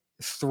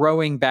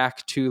throwing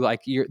back to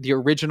the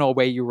original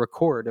way you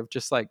record of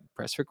just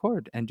press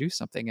record and do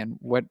something, and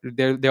what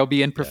there'll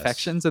be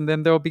imperfections. Yes. And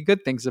then there'll be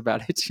good things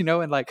about it,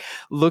 and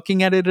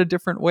looking at it a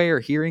different way or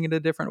hearing it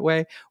a different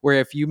way, where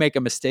if you make a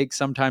mistake,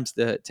 sometimes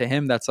to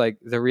him that's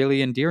the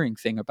really endearing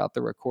thing about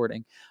the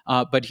recording.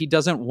 But he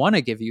doesn't want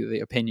to give you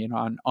the opinion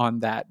on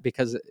that,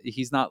 because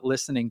he's not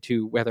listening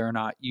to whether or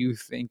not you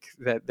think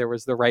that there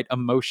was the right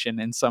emotion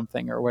in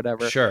something or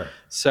whatever. Sure.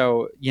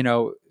 So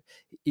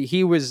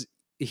he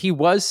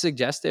was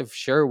suggestive,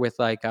 sure, with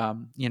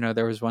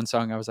there was one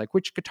song I was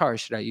which guitar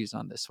should I use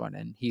on this one?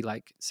 And he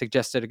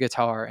suggested a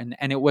guitar, and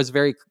it was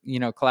very,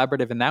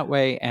 collaborative in that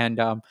way. And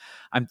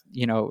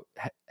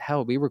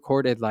hell, we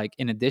recorded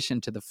in addition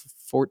to the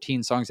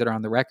 14 songs that are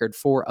on the record,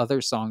 4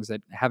 other songs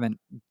that haven't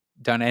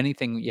done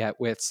anything yet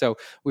with. So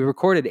we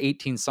recorded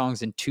 18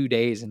 songs in 2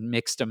 days and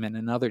mixed them in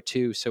another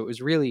 2. So it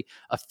was really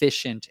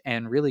efficient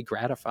and really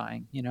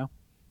gratifying,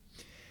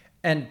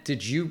 And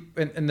did you,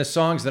 and the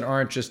songs that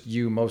aren't just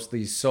you,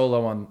 mostly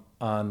solo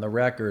on the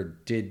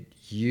record, did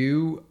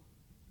you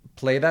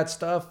play that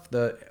stuff?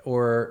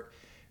 Or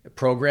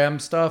program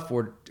stuff,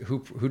 or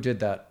who did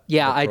that?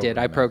 Yeah, the I did.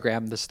 I programming?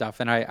 programmed the stuff,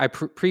 and I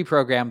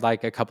pre-programmed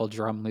like a couple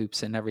drum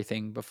loops and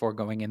everything before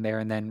going in there,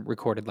 and then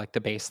recorded like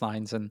the bass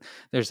lines. And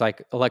there's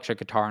like electric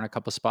guitar in a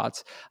couple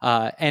spots.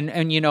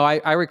 And you know,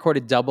 I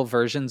recorded double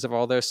versions of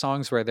all those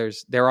songs where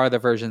there are the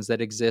versions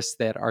that exist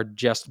that are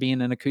just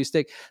being an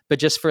acoustic, but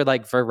just for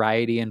like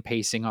variety and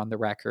pacing on the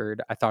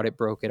record, I thought it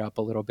broke it up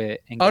a little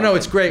bit. And Oh no, gave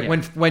it's it- great yeah.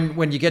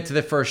 when you get to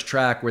the first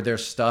track where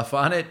there's stuff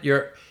on it.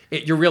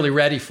 You're really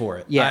ready for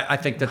it. Yeah. I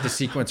think that the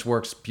sequence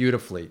works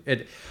beautifully.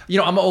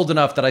 I'm old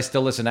enough that I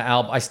still listen to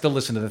I still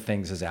listen to the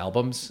things as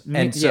albums,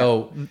 and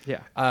so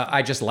Yeah.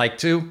 I just like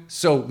to.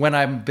 So when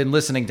I've been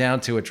listening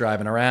down to it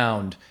driving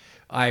around,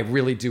 I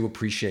really do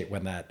appreciate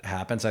when that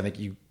happens. I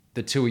think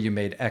the two of you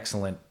made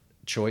excellent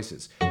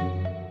choices.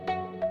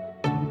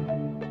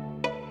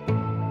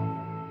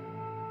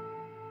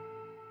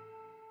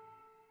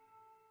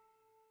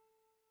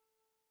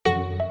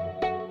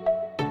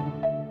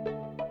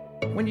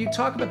 When you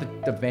talk about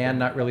the band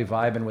not really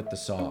vibing with the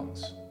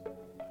songs,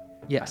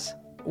 Yes.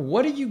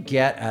 what do you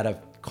get out of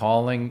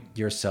calling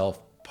yourself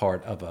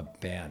part of a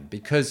band?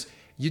 Because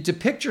you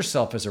depict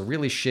yourself as a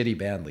really shitty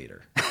band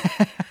leader.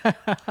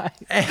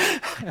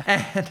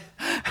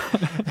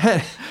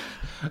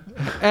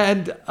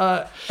 and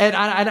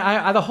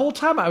I the whole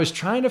time I was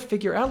trying to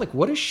figure out, like,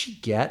 what does she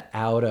get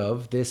out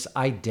of this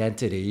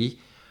identity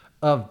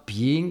of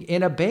being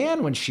in a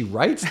band? When she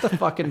writes the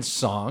fucking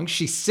songs,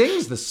 she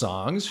sings the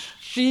songs,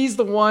 she's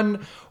the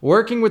one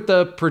working with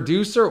the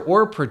producer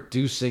or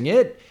producing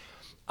it.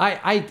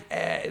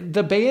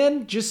 The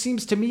band just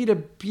seems to me to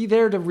be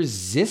there to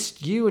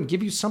resist you and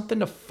give you something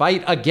to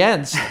fight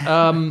against,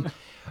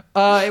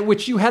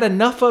 which you had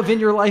enough of in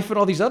your life and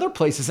all these other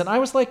places. And I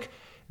was like,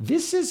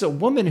 this is a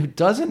woman who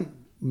doesn't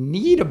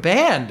need a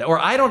band, or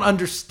I don't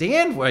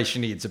understand why she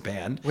needs a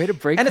band. Way to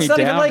break and it's me not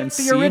down even like and the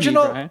see me,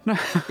 original. Brian.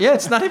 Yeah,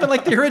 it's not even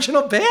like the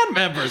original band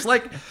members.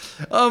 Like,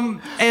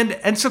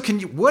 and so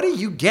what do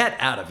you get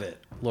out of it,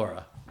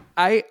 Laura?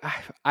 I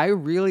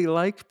really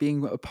like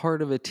being a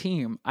part of a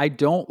team. I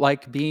don't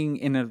like being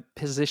in a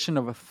position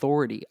of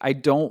authority. I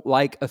don't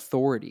like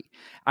authority.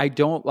 I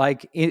don't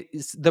like it.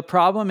 The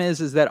problem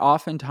is that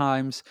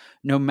oftentimes,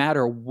 no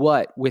matter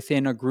what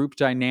within a group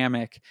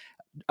dynamic,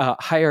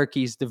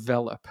 hierarchies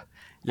develop.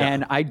 Yeah.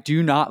 And I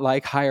do not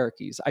like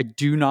hierarchies. I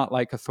do not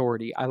like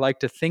authority. I like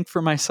to think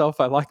for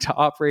myself. I like to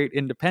operate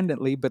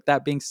independently. But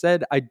that being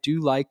said, I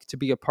do like to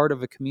be a part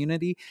of a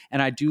community, and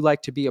I do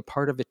like to be a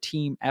part of a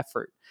team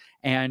effort.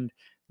 And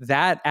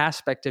that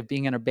aspect of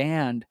being in a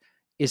band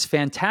is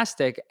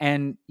fantastic.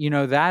 And, you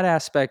know, that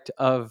aspect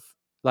of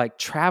like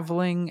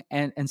traveling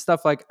and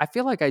stuff, like, I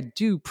feel like I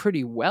do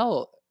pretty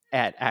well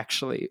at.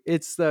 Actually,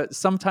 it's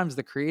sometimes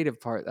the creative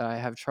part that I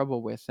have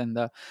trouble with, and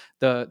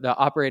the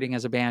operating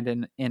as a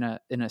band in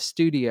a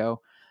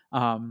studio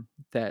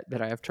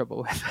that I have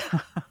trouble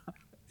with.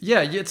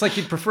 Yeah, it's like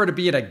you'd prefer to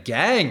be in a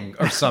gang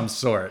of some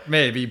sort,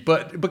 maybe,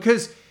 but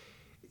because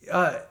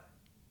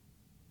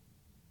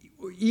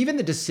even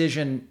the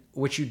decision,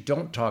 which you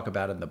don't talk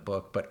about in the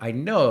book, but I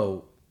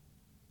know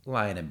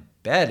lying in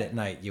bed at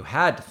night, you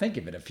had to think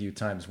of it a few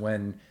times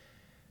when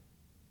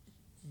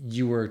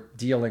you were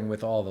dealing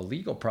with all the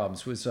legal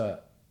problems, was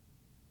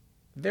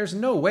there's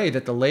no way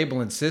that the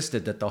label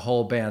insisted that the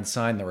whole band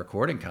sign the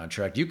recording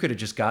contract. You could have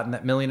just gotten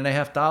that $1.5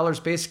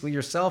 million basically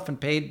yourself and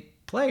paid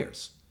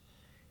players.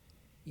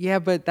 Yeah,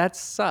 but that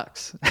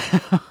sucks.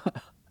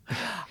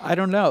 I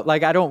don't know.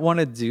 Like, I don't want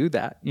to do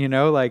that. You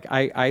know, like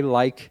I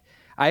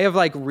have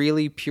like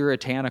really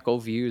puritanical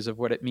views of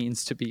what it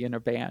means to be in a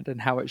band and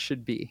how it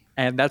should be.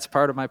 And that's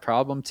part of my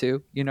problem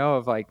too, you know,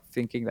 of like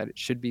thinking that it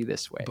should be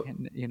this way.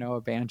 And, you know,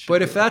 a band should But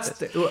be if like that's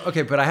this.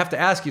 okay, but I have to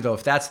ask you though,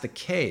 if that's the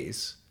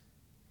case,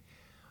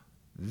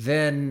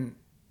 then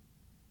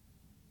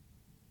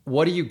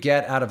what do you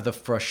get out of the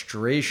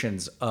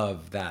frustrations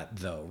of that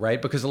though,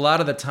 right? Because a lot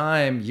of the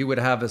time you would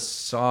have a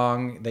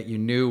song that you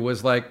knew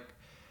was like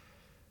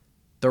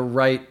the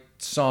right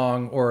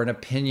song or an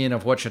opinion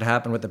of what should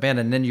happen with the band,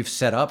 and then you've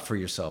set up for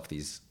yourself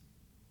these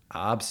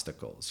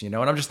obstacles, you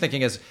know? And I'm just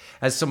thinking as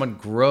someone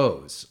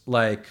grows,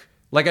 like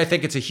I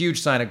think it's a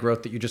huge sign of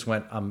growth that you just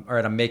went, all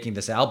right, I'm making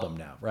this album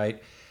now,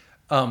 right?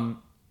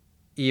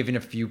 Even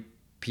if you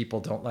people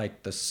don't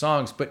like the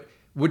songs, but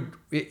would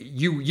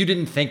you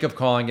didn't think of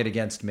calling it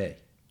Against Me?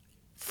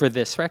 For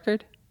this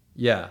record?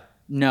 Yeah.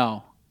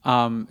 No,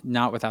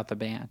 not without the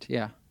band.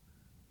 Yeah.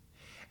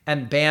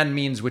 And band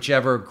means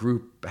whichever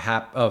group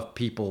of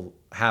people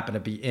happen to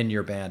be in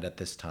your band at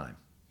this time.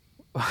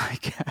 I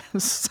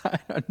guess. I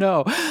don't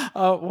know.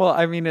 Well,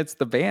 I mean, it's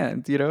the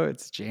band, you know,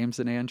 it's James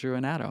and Andrew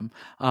and Adam.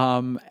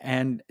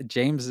 And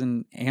James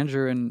and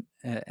Andrew and,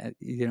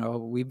 you know,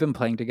 we've been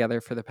playing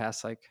together for the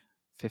past like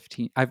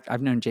 15.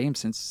 I've known James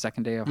since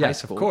second day of high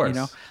school, of course.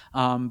 you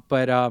know?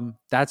 But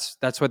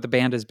that's what the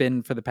band has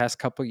been for the past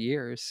couple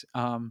years.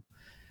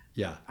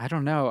 Yeah. I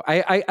don't know.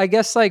 I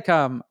guess like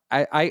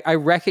I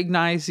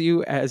recognize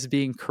you as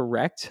being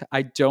correct.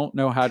 I don't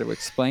know how to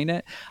explain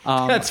it.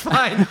 That's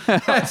fine.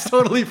 That's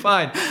totally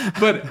fine.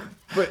 But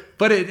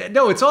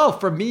No, it's all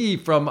for me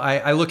from,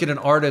 I look at an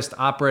artist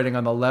operating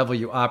on the level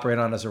you operate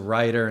on as a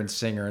writer and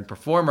singer and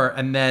performer,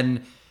 and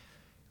then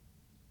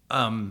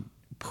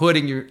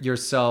putting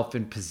yourself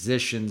in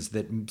positions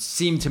that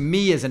seem to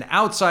me as an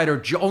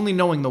outsider, only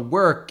knowing the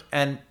work,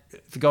 and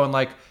going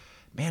like,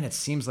 man, it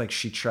seems like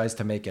she tries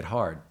to make it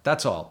hard.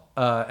 That's all.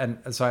 And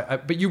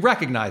so, but you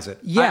recognize it.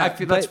 Yeah, I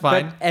feel that's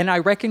fine. And I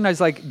recognize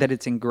like that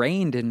it's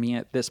ingrained in me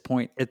at this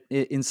point.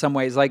 In some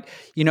ways, like,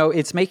 you know,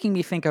 it's making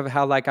me think of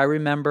how, like, I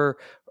remember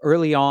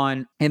early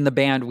on in the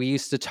band, we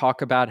used to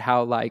talk about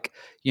how, like,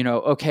 you know,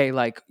 okay,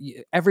 like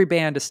every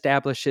band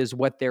establishes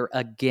what they're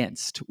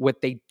against, what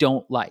they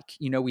don't like.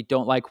 You know, we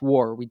don't like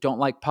war, we don't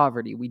like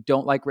poverty, we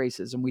don't like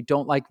racism, we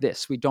don't like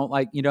this, we don't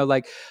like, you know,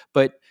 like,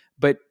 but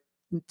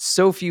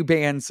so few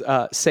bands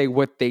say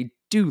what they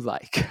do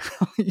like,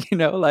 you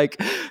know,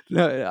 like,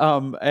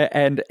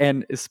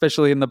 and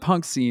especially in the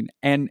punk scene.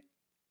 And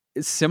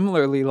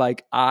similarly,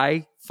 like,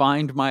 I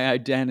find my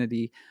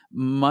identity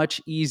much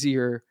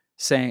easier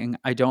saying,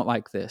 I don't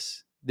like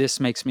this.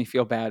 This makes me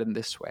feel bad in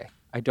this way.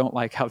 I don't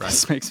like how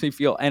this makes me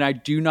feel. And I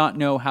do not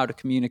know how to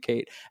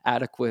communicate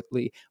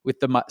adequately with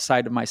the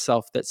side of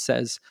myself that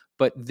says,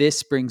 but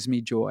this brings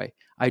me joy.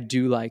 I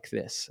do like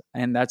this.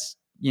 And that's,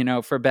 you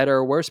know, for better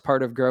or worse,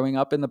 part of growing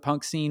up in the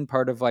punk scene,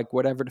 part of like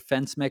whatever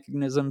defense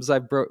mechanisms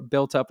I've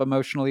built up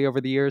emotionally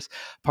over the years,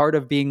 part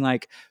of being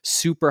like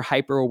super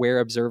hyper aware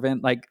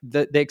observant. Like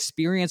the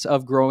experience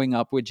of growing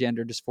up with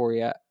gender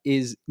dysphoria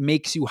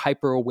makes you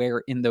hyper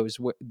aware in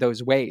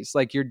those ways.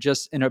 Like you're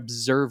just an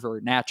observer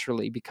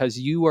naturally because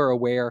you are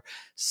aware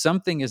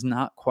something is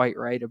not quite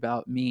right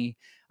about me.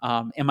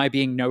 Am I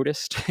being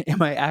noticed?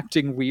 Am I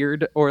acting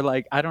weird? Or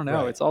like, I don't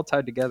know. Right. It's all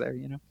tied together,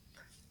 you know?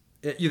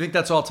 You think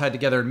that's all tied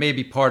together and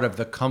maybe part of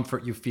the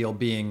comfort you feel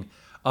being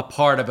a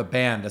part of a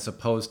band as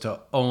opposed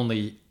to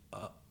only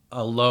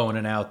alone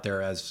and out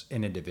there as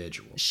an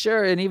individual.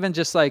 Sure. And even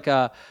just like,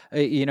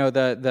 you know,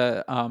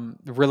 the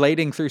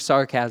relating through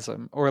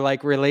sarcasm or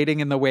like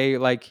relating in the way,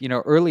 like, you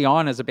know, early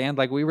on as a band,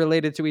 like we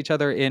related to each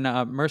other in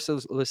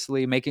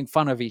mercilessly making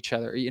fun of each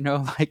other, you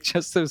know, like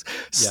just those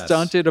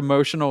stunted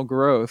emotional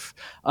growth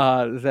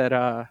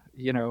that,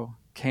 you know,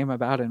 came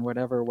about in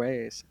whatever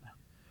ways.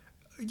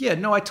 Yeah,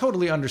 no, I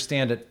totally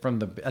understand it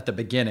at the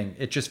beginning.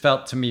 It just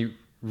felt to me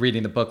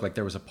reading the book like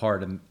there was a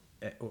part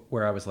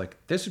where I was like,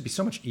 this would be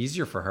so much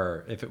easier for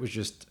her if it was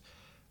just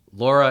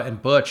Laura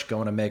and Butch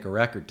going to make a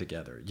record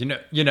together.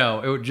 You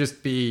know, it would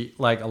just be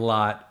like a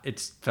lot. It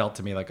felt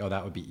to me like, oh,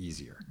 that would be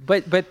easier.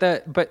 But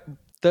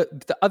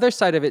the other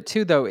side of it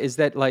too, though, is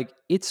that like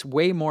it's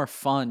way more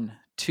fun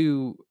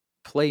to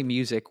play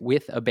music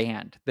with a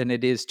band than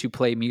it is to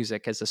play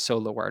music as a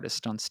solo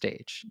artist on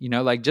stage. You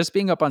know, like just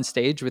being up on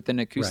stage with an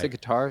acoustic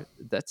guitar,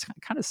 that's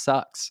kind of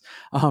sucks.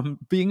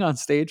 Being on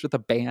stage with a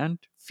band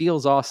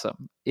feels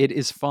awesome. It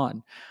is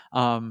fun.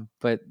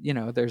 But you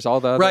know, there's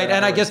all the other right.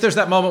 And I guess there's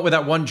that moment where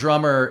that one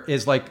drummer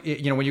is like,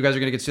 you know, when you guys are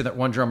going to get to that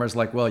one drummer is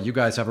like, well, you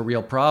guys have a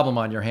real problem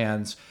on your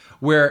hands,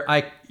 where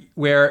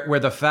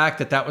the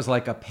fact that was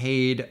like a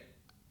paid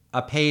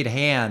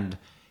hand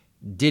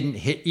didn't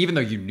hit, even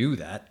though you knew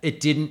that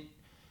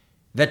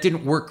that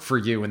didn't work for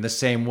you in the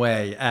same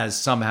way as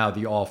somehow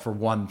the all for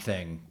one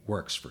thing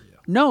works for you.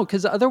 No,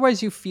 because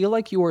otherwise you feel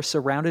like you are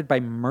surrounded by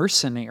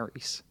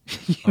mercenaries,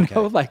 you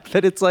know, like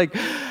that it's like,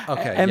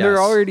 and there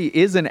already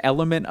is an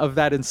element of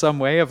that in some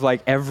way of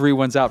like,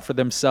 everyone's out for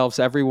themselves.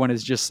 Everyone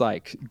is just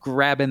like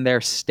grabbing their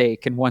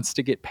steak and wants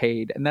to get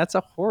paid. And that's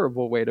a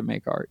horrible way to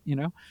make art, you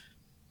know?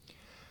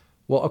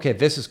 Well, okay,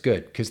 this is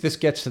good because this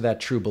gets to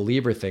that true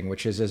believer thing,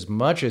 which is as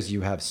much as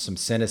you have some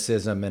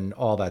cynicism and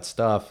all that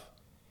stuff,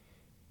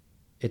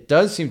 it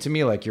does seem to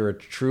me like you're a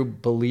true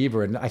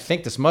believer. And I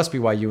think this must be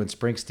why you and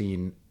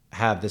Springsteen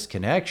have this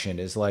connection,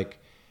 is like,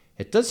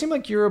 it does seem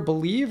like you're a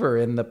believer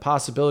in the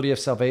possibility of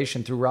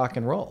salvation through rock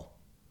and roll.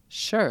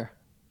 Sure.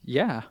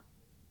 Yeah.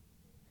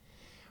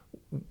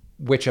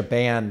 Which a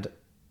band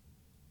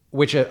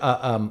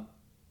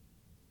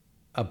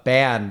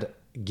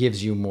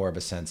gives you more of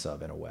a sense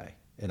of, in a way,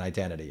 an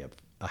identity of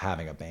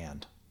having a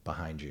band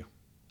behind you,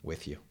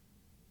 with you.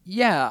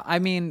 Yeah, I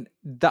mean,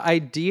 the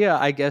idea,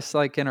 I guess,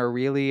 like in a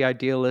really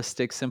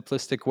idealistic,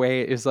 simplistic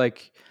way is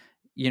like,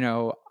 you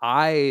know,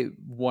 I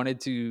wanted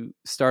to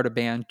start a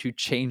band to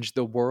change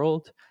the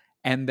world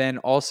and then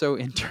also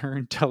in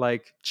turn to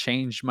like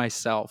change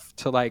myself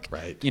to like,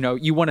 you know,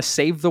 you want to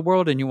save the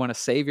world and you want to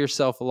save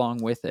yourself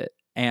along with it.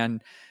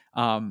 And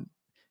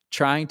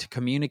trying to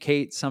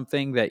communicate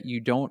something that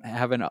you don't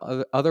have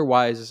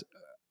otherwise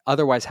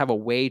have a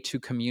way to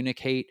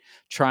communicate,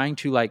 trying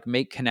to like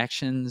make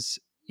connections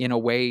in a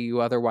way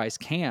you otherwise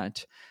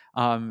can't,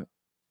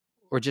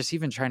 or just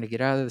even trying to get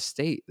out of the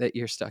state that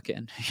you're stuck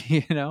in,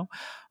 you know?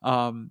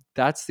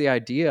 That's the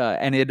idea.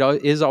 And it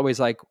is always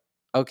like,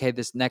 okay,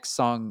 this next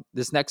song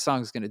is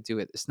going to do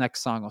it. This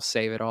next song will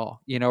save it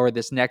all, you know, or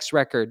this next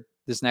record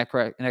is going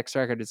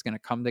to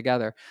come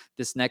together.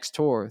 This next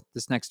tour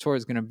is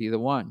going to be the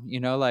one,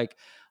 you know, like,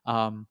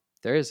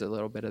 there is a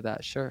little bit of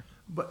that. Sure.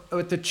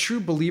 But the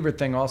true believer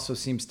thing also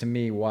seems to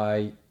me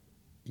why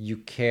you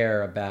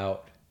care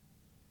about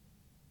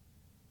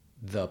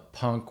the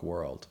punk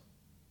world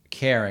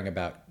caring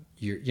about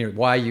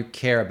why you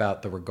care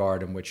about the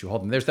regard in which you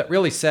hold them. There's that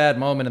really sad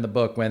moment in the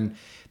book when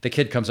the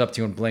kid comes up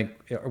to you and Blink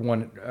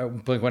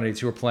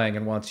 182 are playing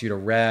and wants you to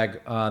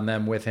rag on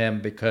them with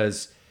him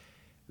because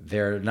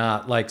they're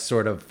not like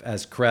sort of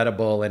as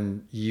credible,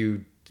 and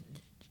you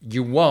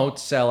won't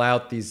sell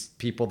out these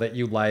people that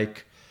you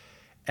like,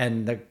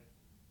 and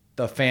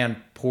the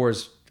fan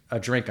pours a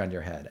drink on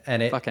your head,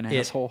 and fucking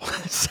asshole.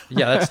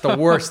 Yeah, that's the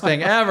worst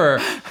thing ever.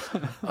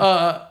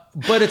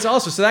 But it's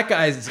also, so that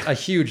guy's a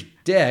huge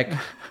dick,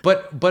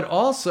 but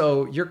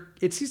also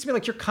it seems to me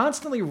like you're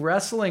constantly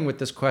wrestling with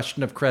this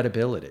question of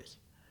credibility.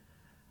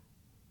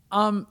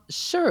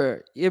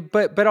 Sure. Yeah,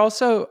 but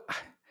also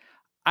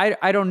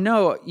I don't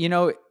know,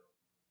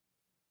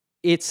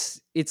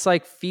 it's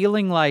like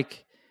feeling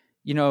like,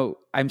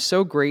 I'm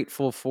so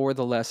grateful for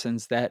the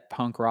lessons that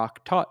punk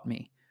rock taught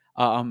me.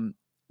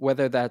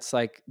 Whether that's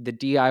like the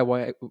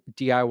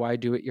DIY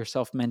do it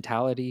yourself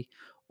mentality,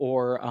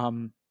 or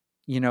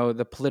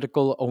the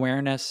political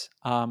awareness,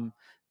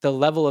 the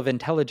level of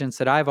intelligence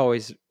that I've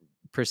always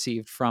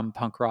perceived from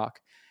punk rock,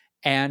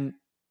 and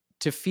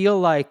to feel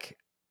like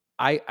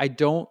I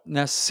don't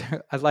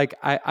necessarily like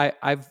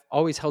I've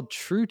always held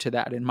true to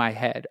that in my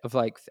head of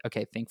like,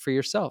 okay, think for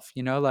yourself,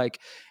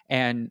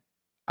 and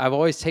I've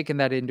always taken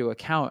that into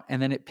account.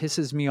 And then it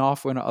pisses me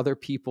off when other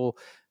people,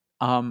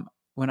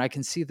 when I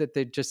can see that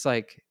they're just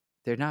like,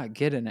 they're not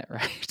getting it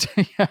right.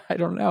 Yeah, I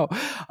don't know.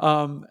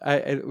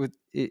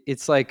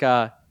 It's like,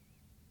 I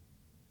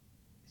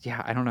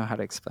don't know how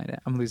to explain it.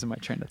 I'm losing my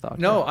train of thought.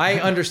 No, I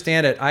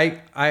understand it.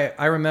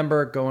 I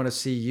remember going to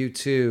see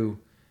U2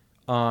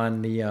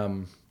 on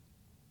the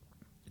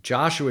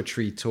Joshua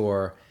Tree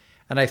tour,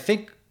 and I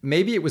think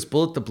maybe it was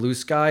Bullet the Blue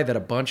Sky that a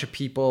bunch of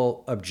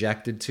people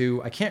objected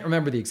to. I can't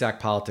remember the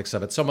exact politics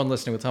of it. Someone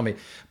listening will tell me.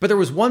 But there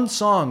was one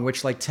song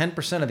which like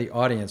 10% of the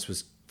audience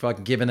was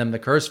fucking giving them the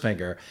curse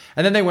finger.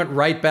 And then they went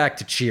right back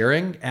to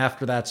cheering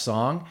after that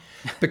song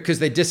because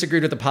they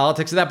disagreed with the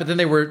politics of that. But then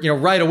they were,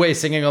 right away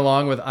singing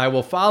along with I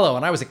Will Follow.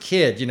 And I was a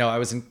kid, I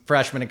was a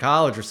freshman in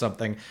college or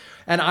something.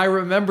 And I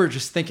remember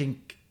just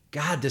thinking,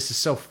 God, this is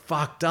so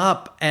fucked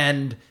up.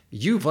 And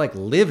you've like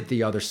lived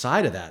the other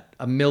side of that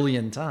a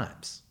million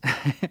times.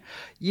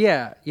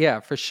 Yeah,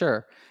 for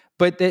sure.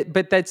 But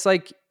that's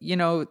like,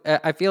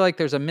 I feel like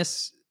there's a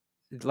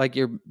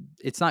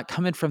it's not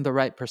coming from the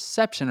right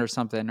perception or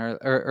something,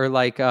 or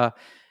like, that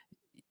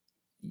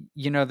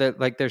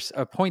like there's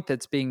a point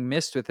that's being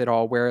missed with it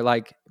all, where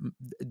like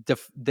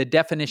the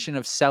definition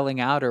of selling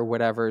out or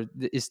whatever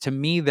is to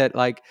me that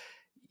like,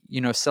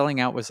 selling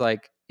out was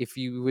like, if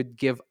you would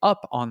give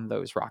up on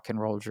those rock and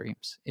roll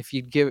dreams, if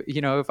you'd give,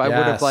 if I would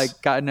have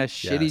like gotten a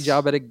shitty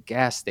job at a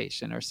gas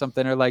station or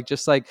something, or like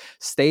just like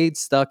stayed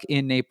stuck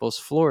in Naples,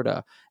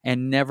 Florida,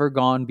 and never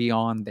gone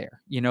beyond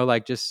there,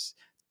 like just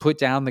put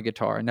down the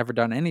guitar and never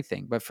done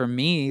anything. But for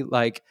me,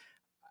 like,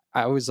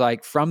 I was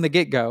like, from the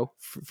get-go,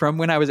 from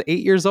when I was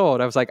 8 years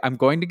old, I was like, I'm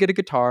going to get a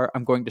guitar.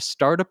 I'm going to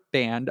start a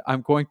band.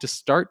 I'm going to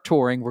start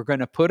touring. We're going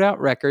to put out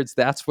records.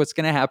 That's what's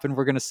going to happen.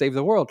 We're going to save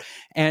the world.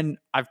 And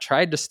I've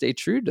tried to stay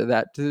true to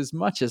that as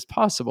much as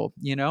possible,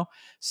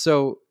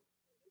 So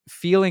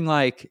feeling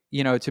like,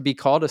 to be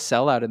called a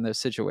sellout in those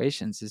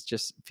situations is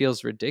just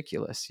feels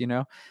ridiculous,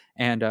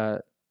 And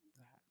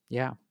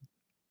yeah.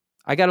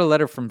 I got a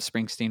letter from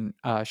Springsteen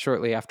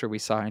shortly after we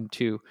signed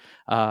to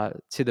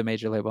the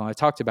major label, and I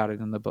talked about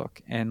it in the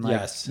book. And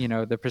like,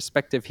 the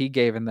perspective he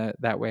gave in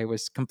that way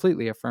was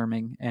completely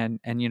affirming, and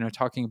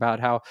talking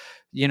about how,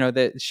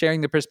 that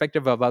sharing the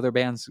perspective of other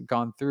bands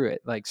gone through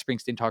it. Like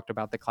Springsteen talked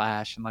about the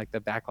Clash and like the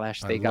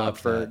backlash they got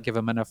for Give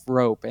 'Em Enough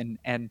Rope,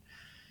 and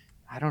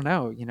I don't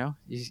know,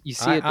 you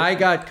see it. I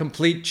got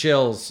complete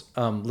chills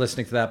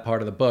listening to that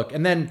part of the book,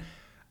 and then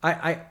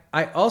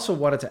I also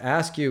wanted to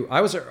ask you.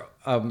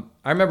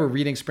 I remember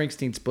reading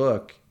Springsteen's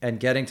book and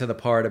getting to the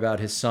part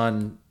about his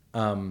son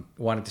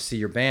wanting to see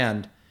your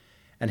band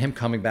and him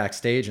coming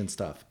backstage and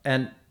stuff.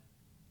 And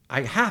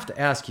I have to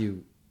ask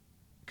you,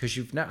 because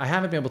I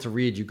haven't been able to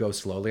read you go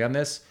slowly on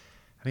this.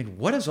 I mean,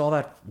 what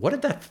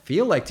did that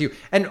feel like to you?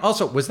 And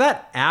also, was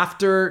that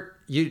after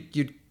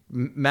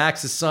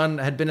Max's son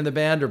had been in the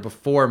band, or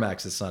before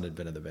Max's son had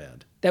been in the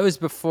band? That was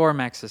before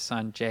Max's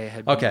son, Jay,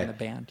 had been in the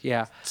band.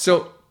 Yeah.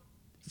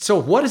 So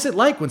what is it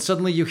like when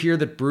suddenly you hear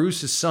that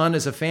Bruce's son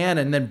is a fan,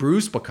 and then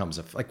Bruce becomes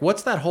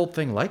what's that whole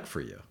thing like for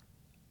you?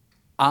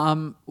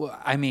 Well,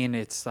 I mean,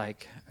 it's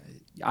like,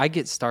 I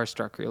get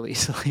starstruck real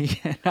easily,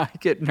 and I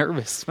get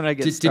nervous when I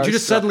get starstruck. Did you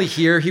just suddenly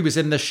hear he was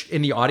in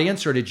the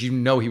audience, or did you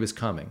know he was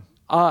coming?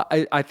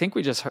 I think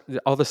we just heard,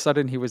 all of a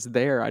sudden he was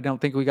there. I don't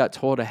think we got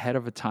told ahead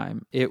of a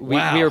time. We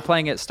were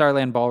playing at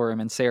Starland Ballroom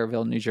in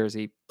Sayreville, New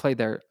Jersey. Played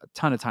there a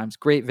ton of times.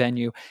 Great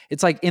venue.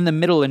 It's like in the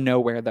middle of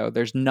nowhere though.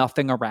 There's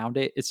nothing around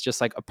it. It's just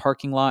like a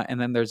parking lot,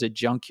 and then there's a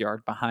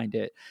junkyard behind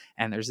it,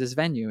 and there's this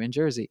venue in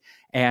Jersey.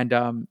 And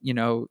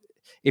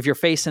if you're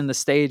facing the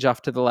stage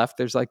off to the left,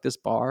 there's like this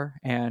bar.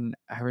 And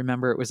I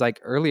remember it was like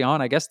early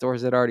on, I guess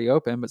doors had already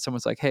opened, but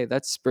someone's like, hey,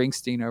 that's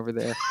Springsteen over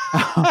there.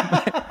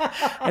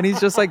 And he's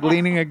just like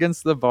leaning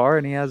against the bar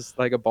and he has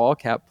like a ball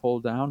cap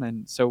pulled down.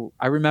 And so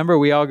I remember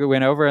we all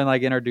went over and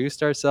like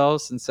introduced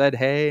ourselves and said,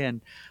 hey,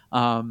 and,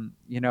 and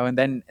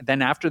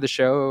then after the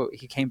show,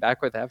 he came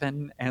back with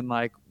Evan and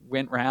like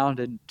went round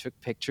and took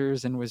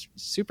pictures and was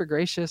super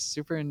gracious,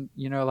 super,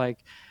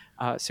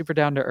 super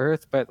down to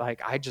earth. But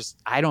like,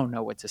 I don't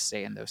know what to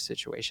say in those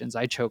situations.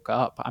 I choke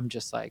up. I'm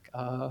just like,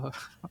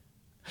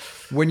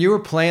 When you were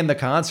playing the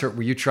concert,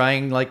 were you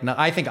trying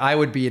I think I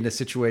would be in a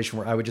situation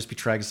where I would just be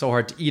trying so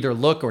hard to either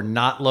look or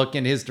not look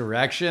in his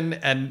direction.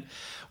 And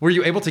were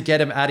you able to get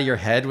him out of your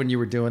head when you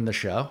were doing the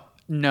show?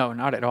 No,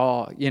 not at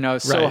all.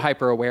 So Right.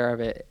 hyper aware of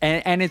it.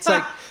 And it's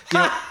like,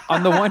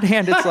 on the one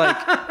hand, it's like,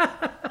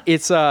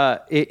 it's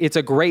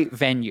a great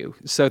venue.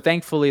 So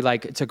thankfully,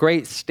 like, it's a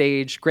great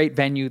stage, great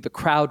venue. The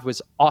crowd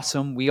was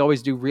awesome. We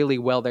always do really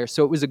well there.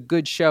 So it was a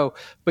good show.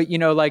 But,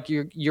 like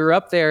you're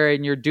up there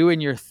and you're doing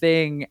your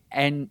thing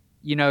and,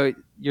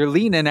 you're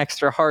leaning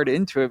extra hard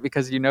into it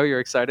because you're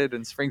excited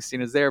and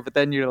Springsteen is there, but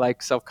then you're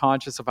like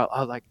self-conscious about,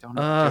 don't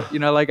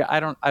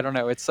I don't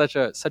know. It's such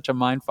a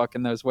mind fuck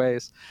in those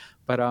ways.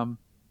 But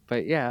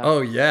yeah.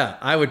 Oh yeah,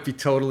 I would be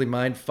totally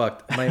mind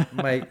fucked.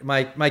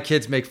 My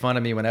kids make fun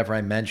of me whenever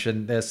I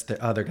mention this. They're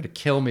going to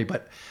kill me.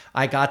 But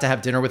I got to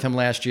have dinner with him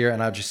last year,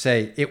 and I'll just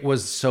say it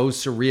was so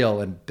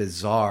surreal and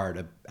bizarre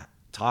to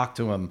talk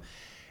to him.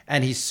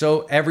 And he's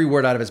so, every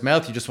word out of his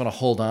mouth, you just want to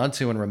hold on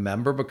to and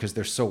remember because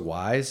they're so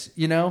wise,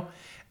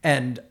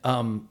 And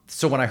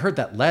so when I heard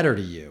that letter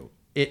to you,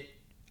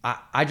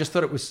 I just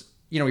thought it was,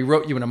 he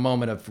wrote you in a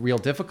moment of real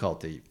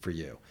difficulty for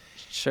you.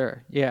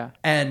 Sure. Yeah.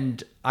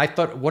 And I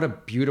thought, what a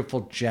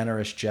beautiful,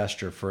 generous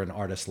gesture for an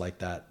artist like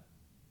that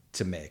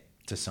to make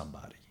to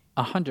somebody.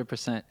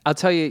 100%. I'll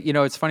tell you,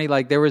 it's funny,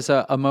 like there was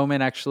a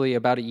moment actually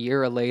about a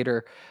year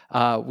later,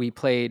 we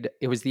played,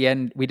 it was the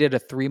end, we did a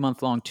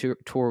 3-month-long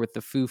tour with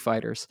the Foo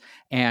Fighters.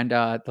 And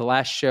the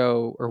last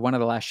show, or one of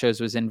the last shows,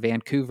 was in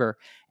Vancouver,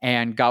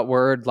 and got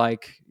word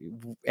like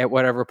at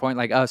whatever point,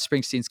 like, oh,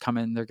 Springsteen's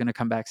coming, they're going to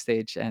come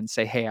backstage and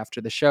say, hey,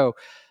 after the show.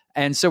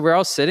 And so we're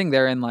all sitting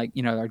there in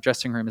our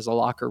dressing room is a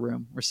locker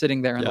room. We're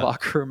sitting there in the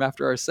locker room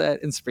after our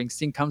set, and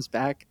Springsteen comes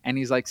back and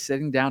he's like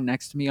sitting down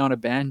next to me on a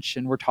bench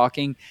and we're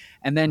talking.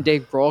 And then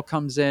Dave Grohl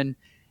comes in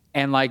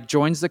and like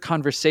joins the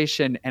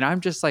conversation. And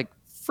I'm just like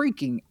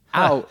freaking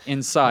out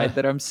inside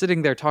that I'm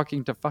sitting there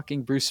talking to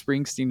fucking Bruce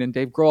Springsteen and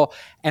Dave Grohl.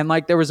 And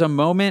like, there was a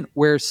moment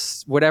where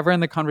whatever in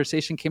the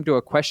conversation came to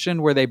a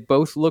question where they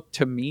both looked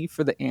to me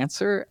for the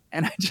answer.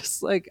 And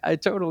I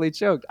totally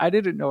choked. I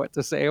didn't know what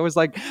to say. I was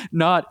like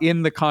not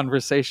in the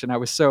conversation. I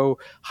was so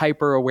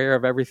hyper aware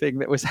of everything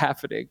that was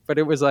happening, but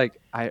it was like,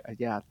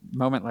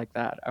 moment like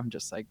that, I'm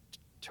just like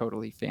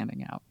totally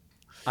fanning out.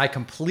 I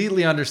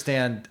completely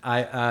understand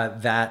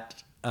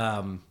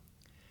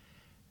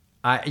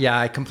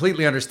I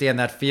completely understand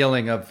that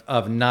feeling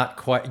of not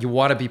quite, you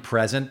want to be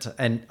present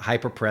and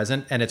hyper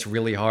present, and it's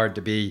really hard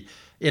to be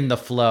in the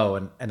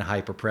flow and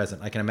hyper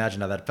present. I can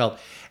imagine how that felt.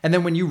 And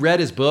then when you read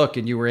his book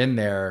and you were in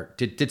there,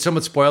 did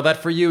someone spoil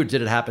that for you? Or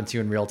did it happen to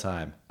you in real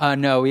time?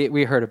 No,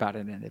 we heard about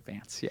it in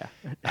advance.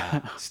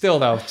 Yeah.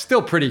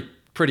 Still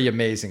pretty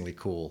amazingly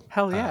cool.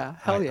 Hell yeah.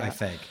 I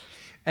think.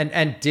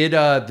 And did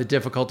the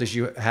difficulties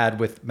you had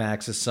with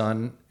Max's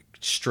son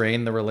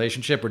strain the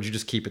relationship, or did you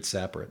just keep it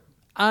separate?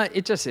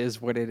 It just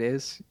is what it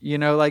is.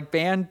 Like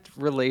band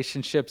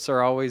relationships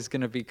are always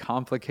going to be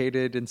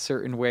complicated in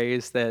certain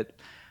ways that,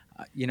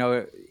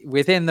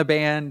 within the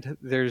band,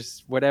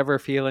 there's whatever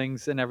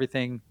feelings and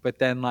everything. But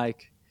then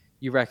like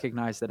you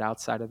recognize that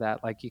outside of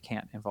that, like you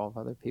can't involve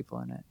other people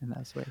in it in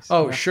those ways.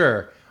 Oh,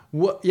 sure.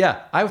 Well,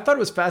 yeah. I thought it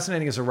was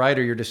fascinating as a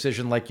writer, your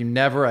decision, like you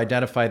never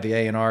identified the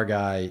A&R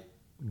guy,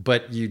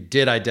 but you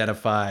did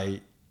identify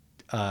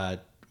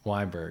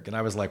Weinberg. And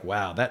I was like,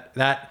 wow,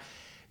 that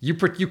you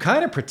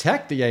kind of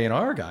protect the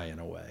A&R guy in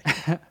a way.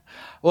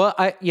 Well,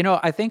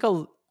 I think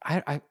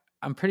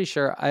I'm pretty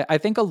sure. I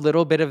think a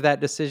little bit of that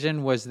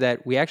decision was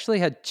that we actually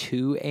had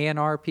 2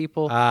 A&R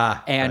people,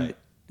 and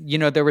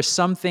right. There were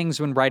some things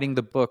when writing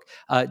the book,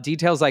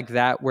 details like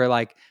that, where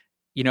like,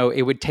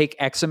 it would take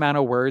X amount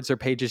of words or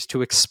pages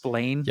to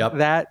explain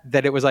that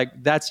it was like,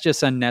 that's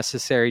just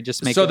unnecessary.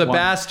 Just make so it the one.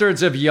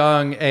 Bastards of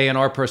Young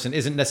A&R person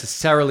isn't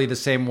necessarily the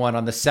same one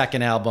on the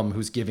second album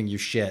who's giving you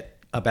shit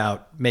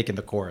about making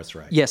the chorus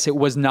right. Yes, it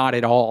was not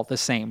at all the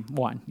same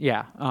one.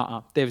 Yeah.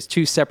 There was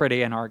 2 separate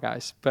A&R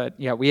guys, but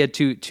yeah, we had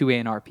two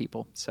A&R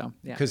people. So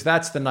yeah. Because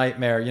that's the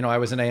nightmare. I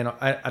was an A&R,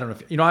 I don't know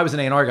if, I was an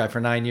A&R guy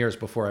for 9 years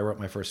before I wrote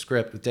my first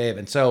script with Dave.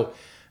 And so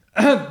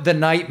the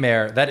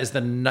nightmare, that is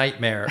the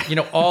nightmare.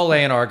 All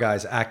A&R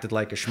guys acted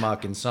like a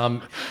schmuck in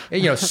some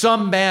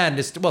band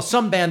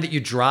that you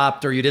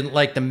dropped or you didn't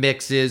like the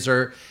mixes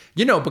or,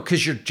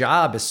 because your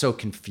job is so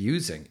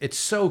confusing. It's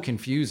so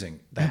confusing,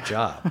 that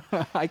job.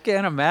 I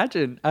can't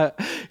imagine.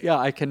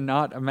 I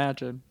cannot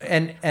imagine.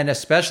 And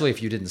especially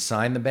if you didn't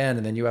sign the band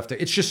and then you have to,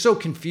 it's just so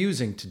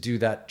confusing to do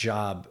that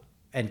job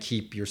and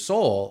keep your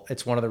soul.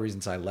 It's one of the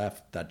reasons I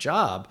left that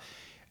job.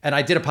 And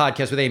I did a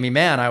podcast with Amy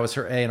Mann. I was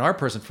her A&R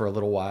person for a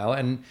little while.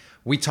 And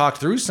we talked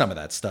through some of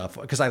that stuff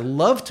because I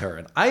loved her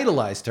and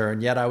idolized her.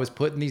 And yet I was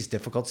put in these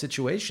difficult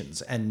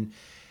situations. And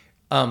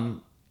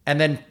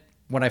then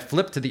when I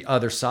flipped to the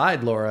other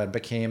side, Laura, and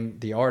became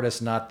the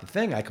artist, not the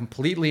thing, I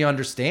completely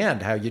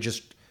understand how you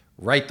just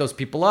write those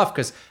people off.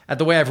 Because at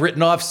the way I've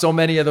written off so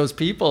many of those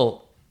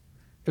people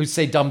who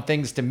say dumb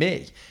things to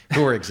me,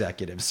 who are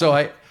executives.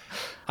 So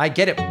I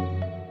get it.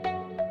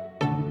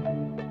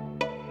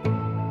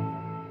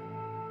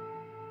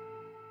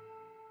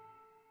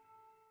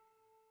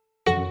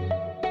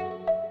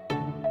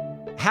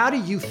 How do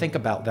you think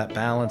about that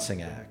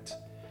balancing act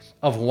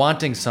of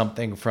wanting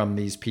something from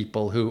these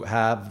people who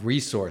have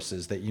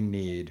resources that you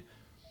need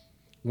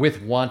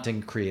with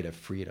wanting creative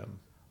freedom?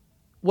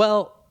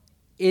 Well,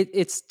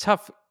 it's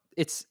tough.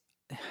 It's,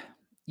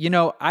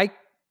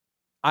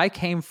 I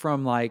came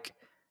from, like,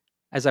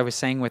 as I was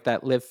saying, with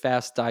that live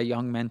fast, die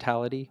young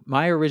mentality.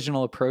 My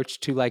original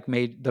approach to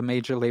the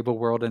major label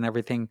world and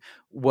everything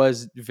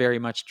was very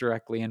much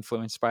directly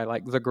influenced by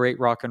like the great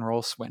rock and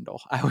roll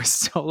swindle. I was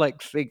still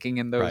like thinking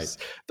in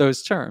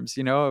those terms,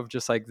 of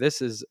just like,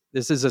 this is a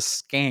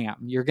scam.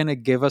 You're going to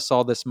give us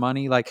all this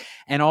money.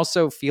 And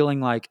also feeling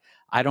like,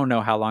 I don't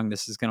know how long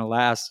this is going to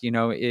last.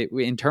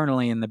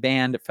 Internally in the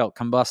band, it felt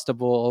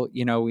combustible.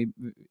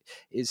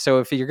 So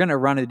if you're going to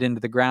run it into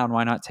the ground,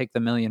 why not take the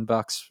 $1 million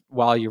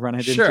while you run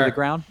it into the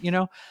ground?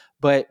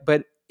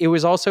 But it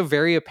was also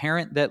very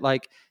apparent that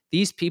like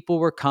these people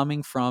were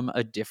coming from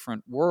a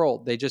different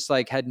world. They just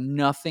like had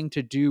nothing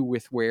to do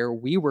with where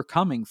we were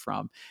coming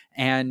from.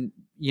 And,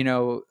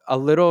 a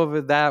little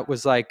of that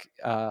was like,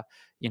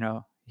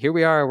 here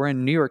we are, we're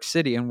in New York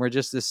City and we're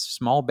just this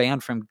small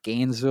band from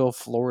Gainesville,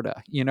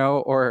 Florida,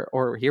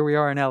 or here we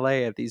are in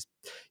LA at these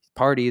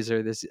parties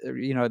or this,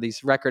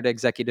 these record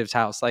executives'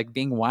 house, like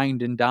being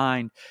wined and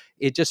dined.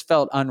 It just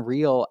felt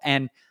unreal.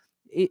 And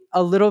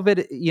a little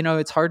bit,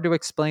 it's hard to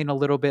explain a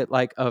little bit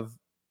like of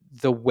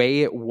the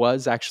way it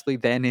was actually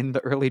then in the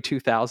early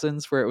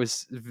 2000s, where it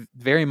was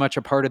very much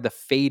a part of the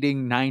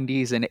fading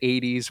 90s and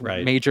 80s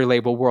major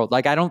label world.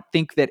 Like, I don't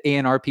think that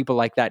A&R people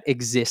like that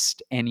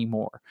exist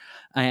anymore.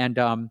 And,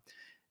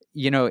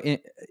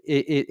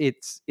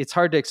 it's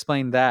hard to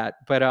explain that,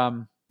 but,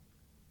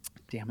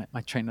 damn it, my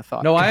train of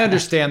thought. No, I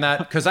understand that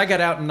because I got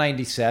out in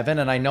 97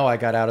 and I know I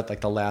got out at like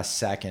the last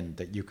second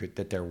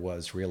that there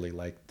was really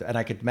like, and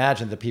I could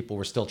imagine the people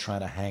were still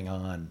trying to hang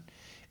on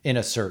in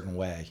a certain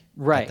way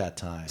at that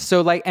time.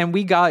 So like, and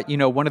we got,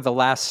 one of the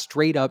last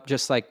straight up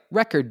just like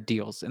record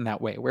deals in that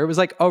way, where it was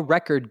like a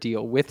record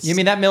deal with... You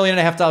mean that $1.5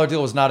 million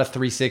deal was not a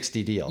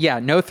 360 deal? Yeah,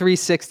 no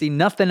 360,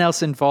 nothing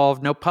else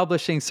involved, no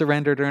publishing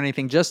surrendered or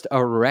anything, just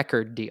a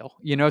record deal,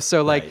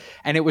 So like,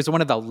 and it was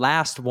one of the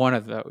last one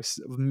of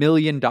those $1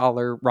 million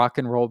rock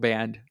and roll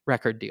band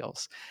record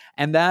deals.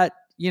 And that,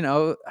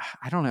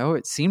 I don't know,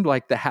 it seemed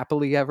like the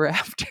happily ever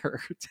after.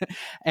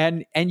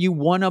 and you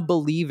want to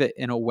believe it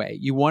in a way.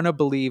 You want to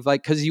believe,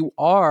 like, because you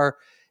are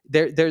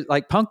there's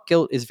like punk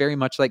guilt is very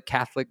much like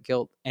Catholic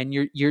guilt. And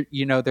you're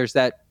there's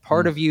that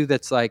part of you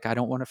that's like, I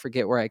don't want to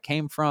forget where I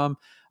came from.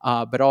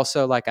 But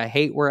also like, I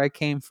hate where I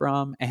came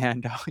from.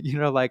 And,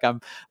 like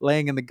I'm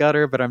laying in the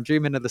gutter, but I'm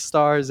dreaming of the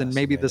stars and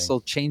maybe this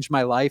will change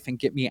my life and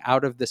get me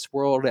out of this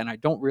world. And I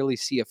don't really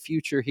see a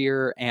future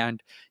here.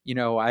 And,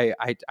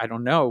 I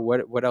don't know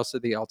what else are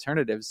the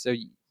alternatives. So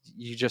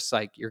you just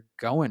like, you're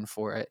going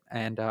for it.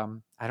 And,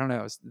 I don't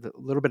know, a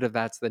little bit of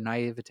that's the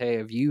naivete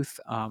of youth.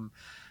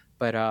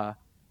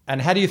 And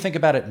how do you think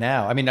about it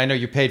now? I mean, I know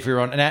you paid for your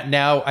own, and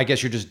now I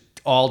guess you're just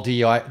all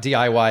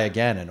DIY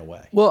again in a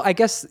way. Well, I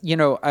guess,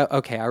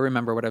 okay, I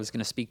remember what I was going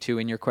to speak to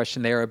in your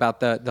question there about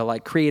the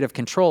like creative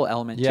control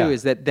element too,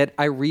 is that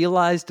I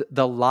realized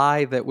the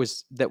lie that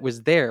was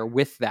there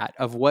with that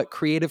of what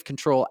creative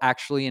control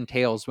actually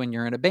entails when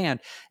you're in a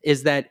band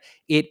is that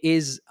it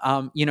is,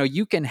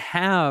 you can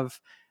have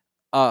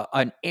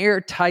an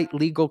airtight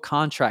legal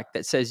contract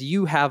that says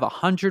you have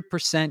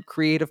 100%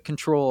 creative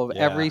control of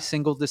every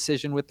single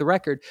decision with the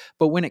record.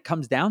 But when it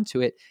comes down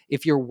to it,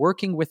 if you're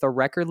working with a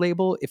record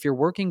label, if you're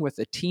working with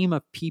a team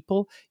of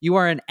people, you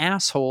are an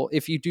asshole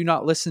if you do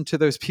not listen to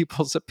those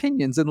people's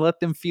opinions and let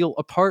them feel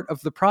a part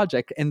of the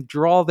project and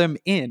draw them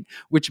in,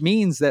 which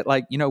means that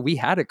like, we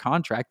had a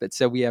contract that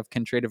said we have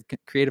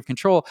creative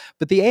control,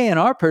 but the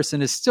A&R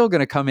person is still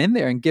going to come in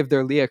there and give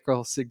their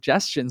lyrical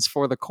suggestions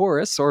for the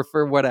chorus or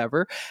for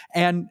whatever.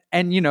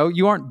 And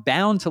you aren't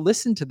bound to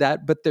listen to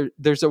that, but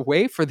there's a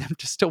way for them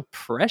to still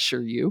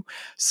pressure you.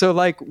 So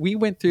like we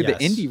went through the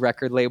indie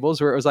record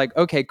labels where it was like,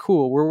 okay,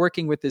 cool, we're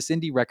working with this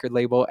indie record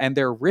label and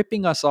they're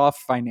ripping us off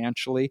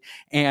financially.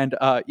 And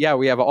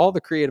we have all the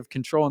creative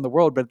control in the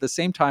world. But at the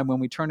same time, when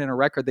we turn in a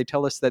record, they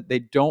tell us that they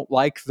don't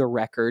like the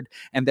record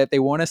and that they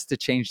want us to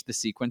change the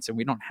sequence, and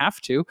we don't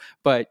have to,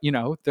 but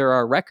they're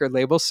our record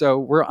label. So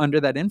we're under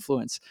that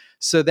influence.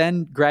 So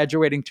then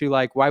graduating to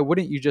like, why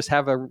wouldn't you just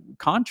have a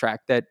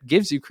contract that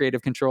gives you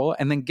creative control,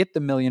 and then get the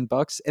 $1 million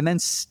and then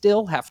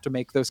still have to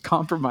make those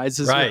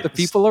compromises Right. with the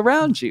people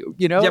around you,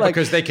 you know? Yeah, like,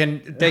 because they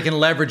can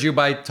leverage you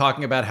by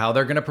talking about how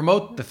they're going to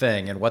promote the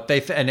thing and what they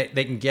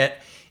can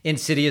get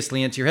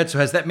insidiously into your head. So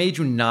has that made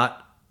you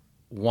not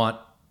want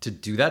to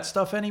do that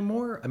stuff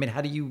anymore? I mean,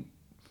 how do you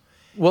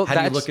look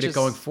at it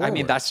going forward? I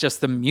mean, that's just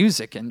the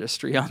music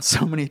industry on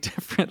so many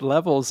different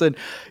levels. And,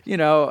 you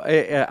know,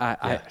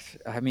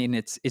 I mean,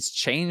 it's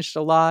changed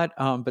a lot,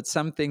 but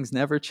some things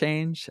never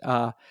change.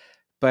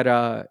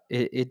 But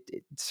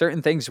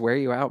certain things wear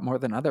you out more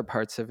than other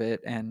parts of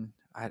it. And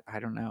I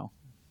don't know.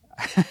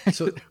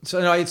 So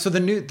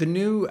the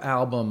new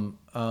album,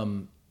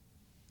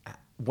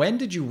 when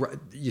did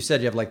you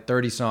said you have like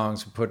 30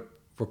 songs,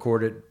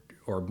 recorded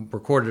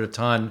a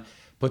ton,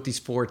 put these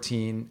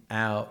 14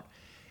 out.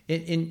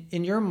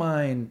 In your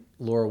mind,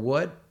 Laura,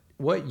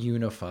 what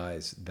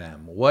unifies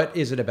them? What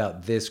is it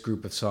about this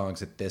group of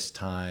songs at this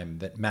time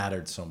that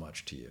mattered so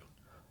much to you?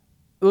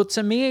 Well,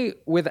 to me,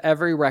 with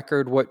every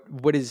record,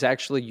 what is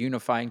actually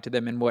unifying to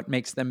them and what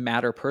makes them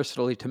matter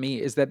personally to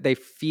me is that they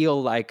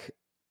feel like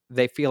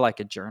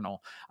a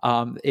journal.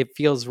 It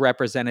feels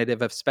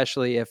representative,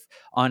 especially if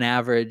on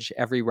average,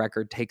 every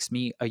record takes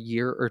me a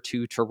year or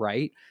two to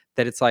write,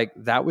 that it's like,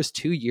 that was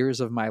 2 years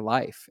of my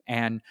life.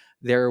 And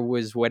there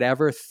was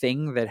whatever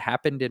thing that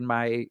happened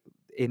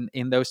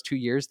in those 2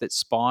 years that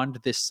spawned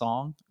this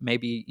song.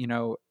 Maybe, you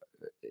know,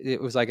 it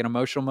was like an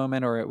emotional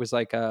moment, or it was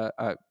like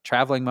a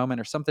traveling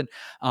moment or something,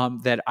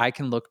 that I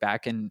can look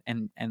back and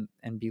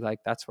be like,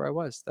 that's where I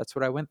was. That's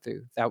what I went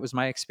through. That was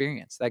my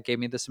experience. That gave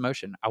me this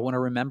emotion. I want to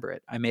remember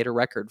it. I made a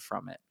record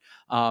from it.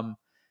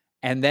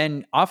 And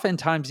then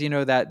oftentimes, you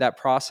know, that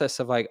process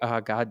of like,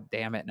 oh, God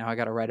damn it. Now I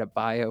got to write a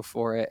bio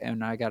for it,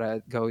 and I got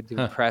to go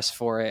do press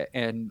for it.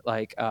 And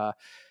like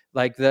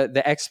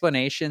the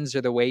explanations or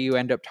the way you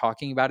end up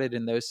talking about it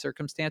in those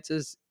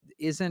circumstances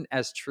isn't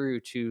as true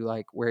to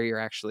like where you're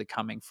actually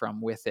coming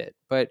from with it.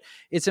 But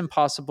it's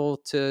impossible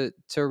to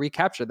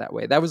recapture that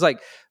way. That was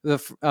like the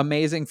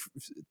amazing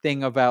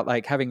thing about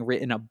like having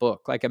written a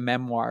book, like a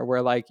memoir,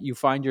 where like you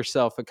find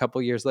yourself a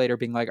couple years later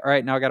being like, all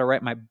right, now I got to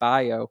write my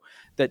bio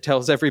that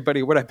tells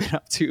everybody what I've been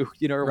up to,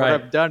 you know, or what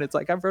I've done. It's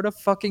like, I've wrote a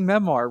fucking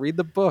memoir, read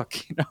the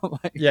book, you know,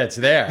 like, yeah, it's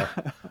there.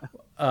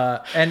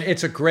 And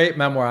it's a great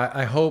memoir.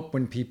 I hope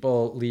when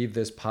people leave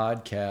this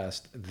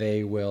podcast,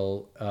 they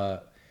will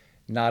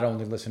not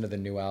only listen to the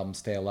new album,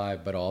 Stay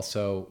Alive, but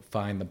also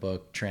find the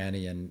book,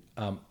 Tranny. And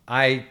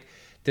I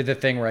did the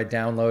thing where I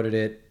downloaded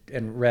it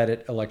and read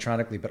it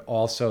electronically, but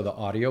also the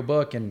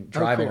audiobook, and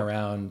driving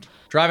around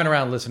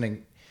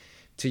listening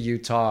to you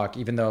talk,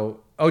 even though,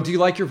 do you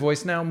like your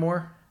voice now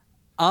more?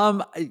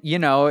 You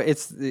know,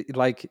 it's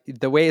like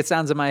the way it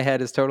sounds in my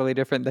head is totally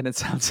different than it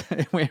sounds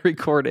when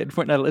recorded,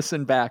 when I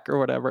listen back or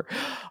whatever.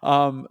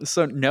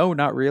 So no,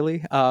 not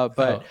really.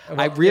 But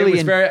I really, it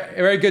was very,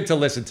 very good to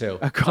listen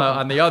to.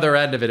 On the other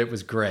end of it, it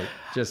was great.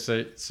 Just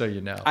so you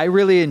know, I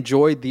really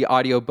enjoyed the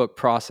audiobook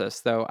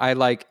process, though.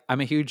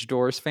 I'm a huge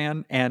Doors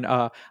fan, and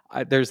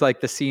there's like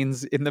the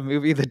scenes in the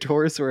movie The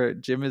Doors where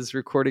Jim is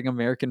recording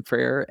American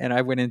Prayer, and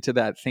I went into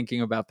that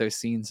thinking about those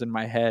scenes in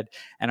my head,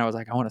 and I was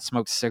like, I want to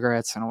smoke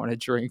cigarettes, and I want to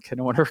drink,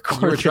 and I want to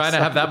record. You were trying to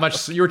have that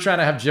much. You were trying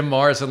to have Jim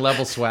Morrison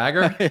level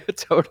swagger.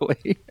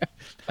 Totally.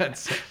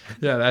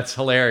 That's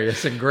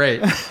hilarious and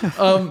great.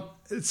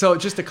 So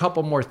just a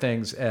couple more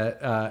things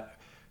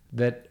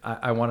that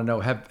I want to know.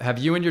 Have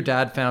you and your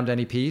dad found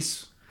any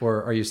peace,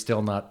 or are you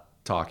still not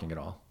talking at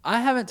all? I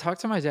haven't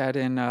talked to my dad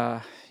in,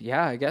 I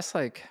guess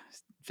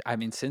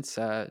since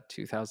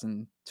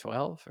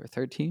 2012 or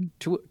 13,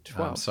 12.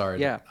 I'm sorry.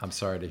 Yeah. I'm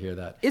sorry to hear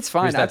that. It's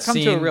fine. I've come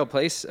to a real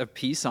place of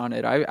peace on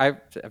it. I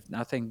have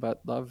nothing but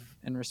love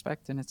and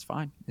respect, and it's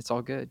fine. It's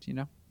all good, you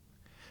know?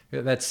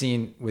 That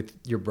scene with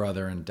your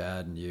brother and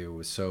dad and you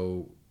was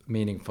so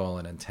meaningful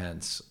and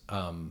intense.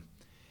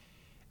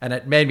 And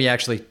it made me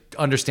actually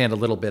understand a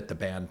little bit the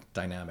band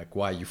dynamic,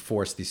 why you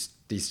force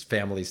these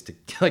families to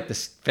like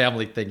this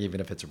family thing,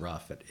 even if it's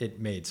rough. It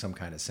made some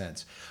kind of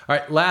sense. All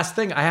right, last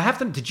thing.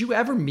 Did you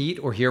ever meet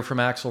or hear from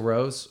Axl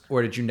Rose,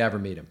 or did you never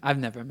meet him? I've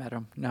never met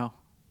him, no.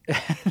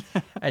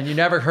 And you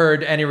never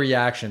heard any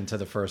reaction to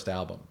the first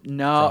album?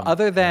 No,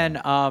 other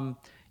than...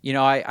 you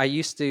know, I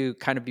used to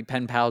kind of be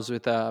pen pals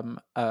with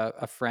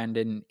a friend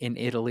in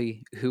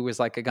Italy who was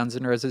like a Guns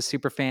N' Roses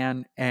super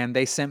fan, and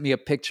they sent me a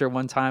picture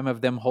one time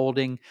of them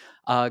holding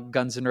a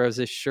Guns N'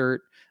 Roses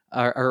shirt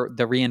or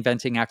the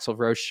Reinventing Axl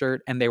Rose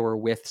shirt, and they were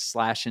with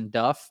Slash and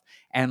Duff.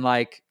 And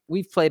like,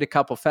 we've played a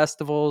couple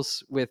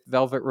festivals with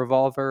Velvet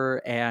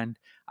Revolver, and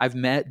I've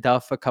met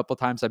Duff a couple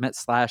times. I met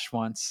Slash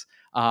once.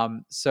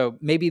 So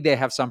maybe they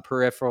have some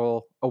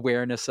peripheral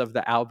awareness of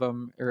the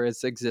album or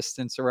its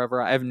existence or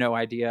whatever. I have no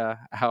idea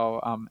how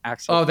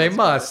Axl. Oh,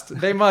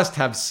 they must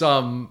have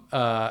some.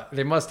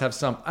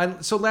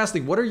 And so,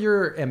 lastly, what are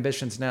your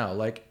ambitions now?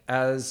 Like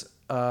as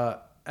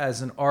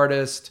an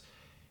artist,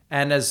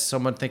 and as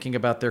someone thinking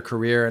about their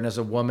career, and as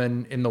a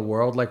woman in the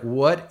world, like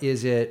what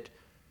is it?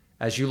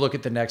 As you look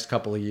at the next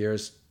couple of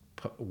years,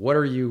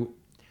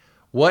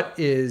 what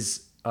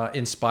is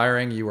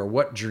inspiring you, or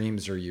what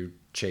dreams are you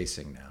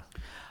chasing now?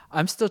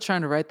 I'm still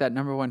trying to write that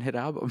 #1 hit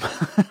album.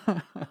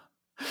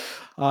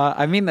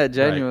 I mean that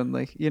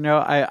genuinely. Right. You know,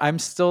 I'm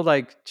still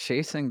like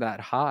chasing that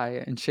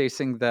high and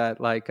chasing that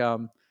like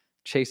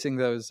chasing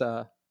those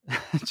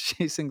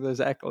chasing those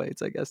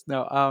accolades, I guess.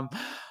 No,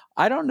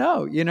 I don't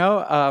know. You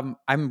know,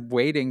 I'm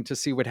waiting to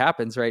see what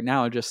happens right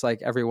now, just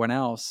like everyone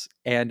else.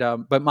 And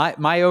but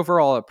my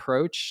overall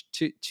approach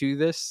to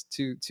this,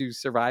 to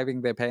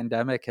surviving the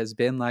pandemic, has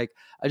been like,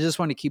 I just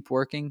want to keep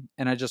working,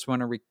 and I just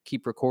want to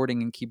keep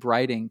recording and keep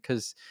writing,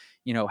 because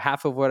you know,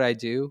 half of what I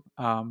do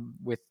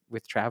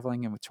with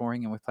traveling and with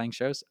touring and with playing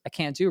shows, I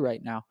can't do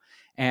right now.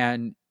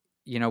 And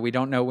you know, we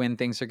don't know when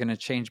things are going to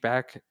change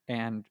back,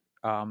 and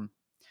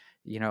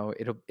you know,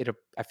 it'll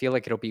I feel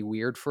like it'll be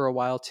weird for a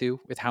while too,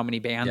 with how many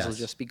bands will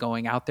just be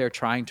going out there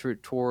trying to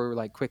tour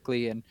like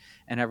quickly and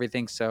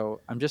everything. So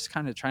I'm just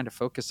kind of trying to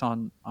focus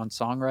on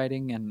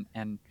songwriting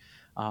and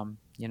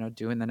you know,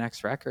 doing the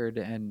next record,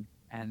 and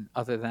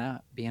other than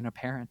that, being a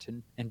parent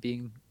and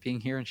being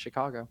here in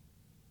Chicago.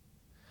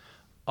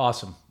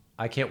 Awesome.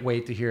 I can't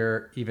wait to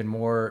hear even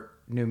more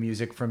new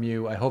music from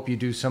you. I hope you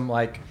do some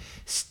like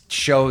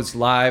shows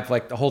live,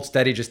 like the Hold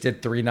Steady just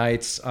did 3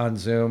 nights on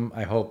Zoom.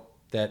 I hope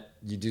that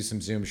you do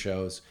some Zoom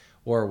shows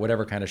or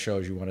whatever kind of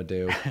shows you want to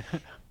do.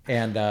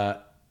 and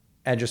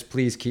just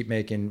please keep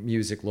making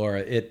music,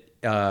 Laura.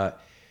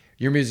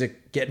 Your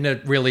music, getting to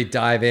really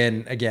dive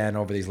in again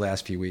over these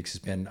last few weeks, has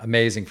been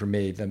amazing for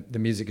me. The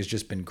music has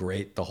just been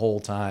great the whole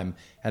time.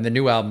 And the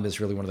new album is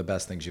really one of the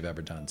best things you've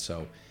ever done.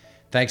 So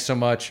thanks so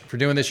much for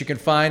doing this. You can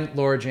find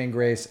Laura Jane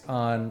Grace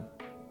on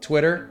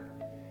Twitter.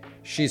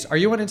 Are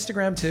you on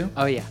Instagram too?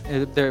 Oh yeah,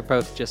 they're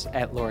both just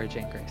at Laura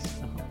Jane Grace.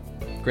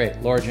 Great,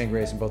 Laura Jane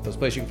Grace in both those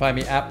places. You can find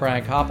me at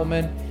Brian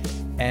Koppelman,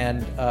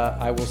 and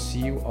I will see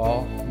you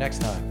all next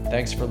time.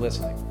 Thanks for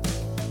listening.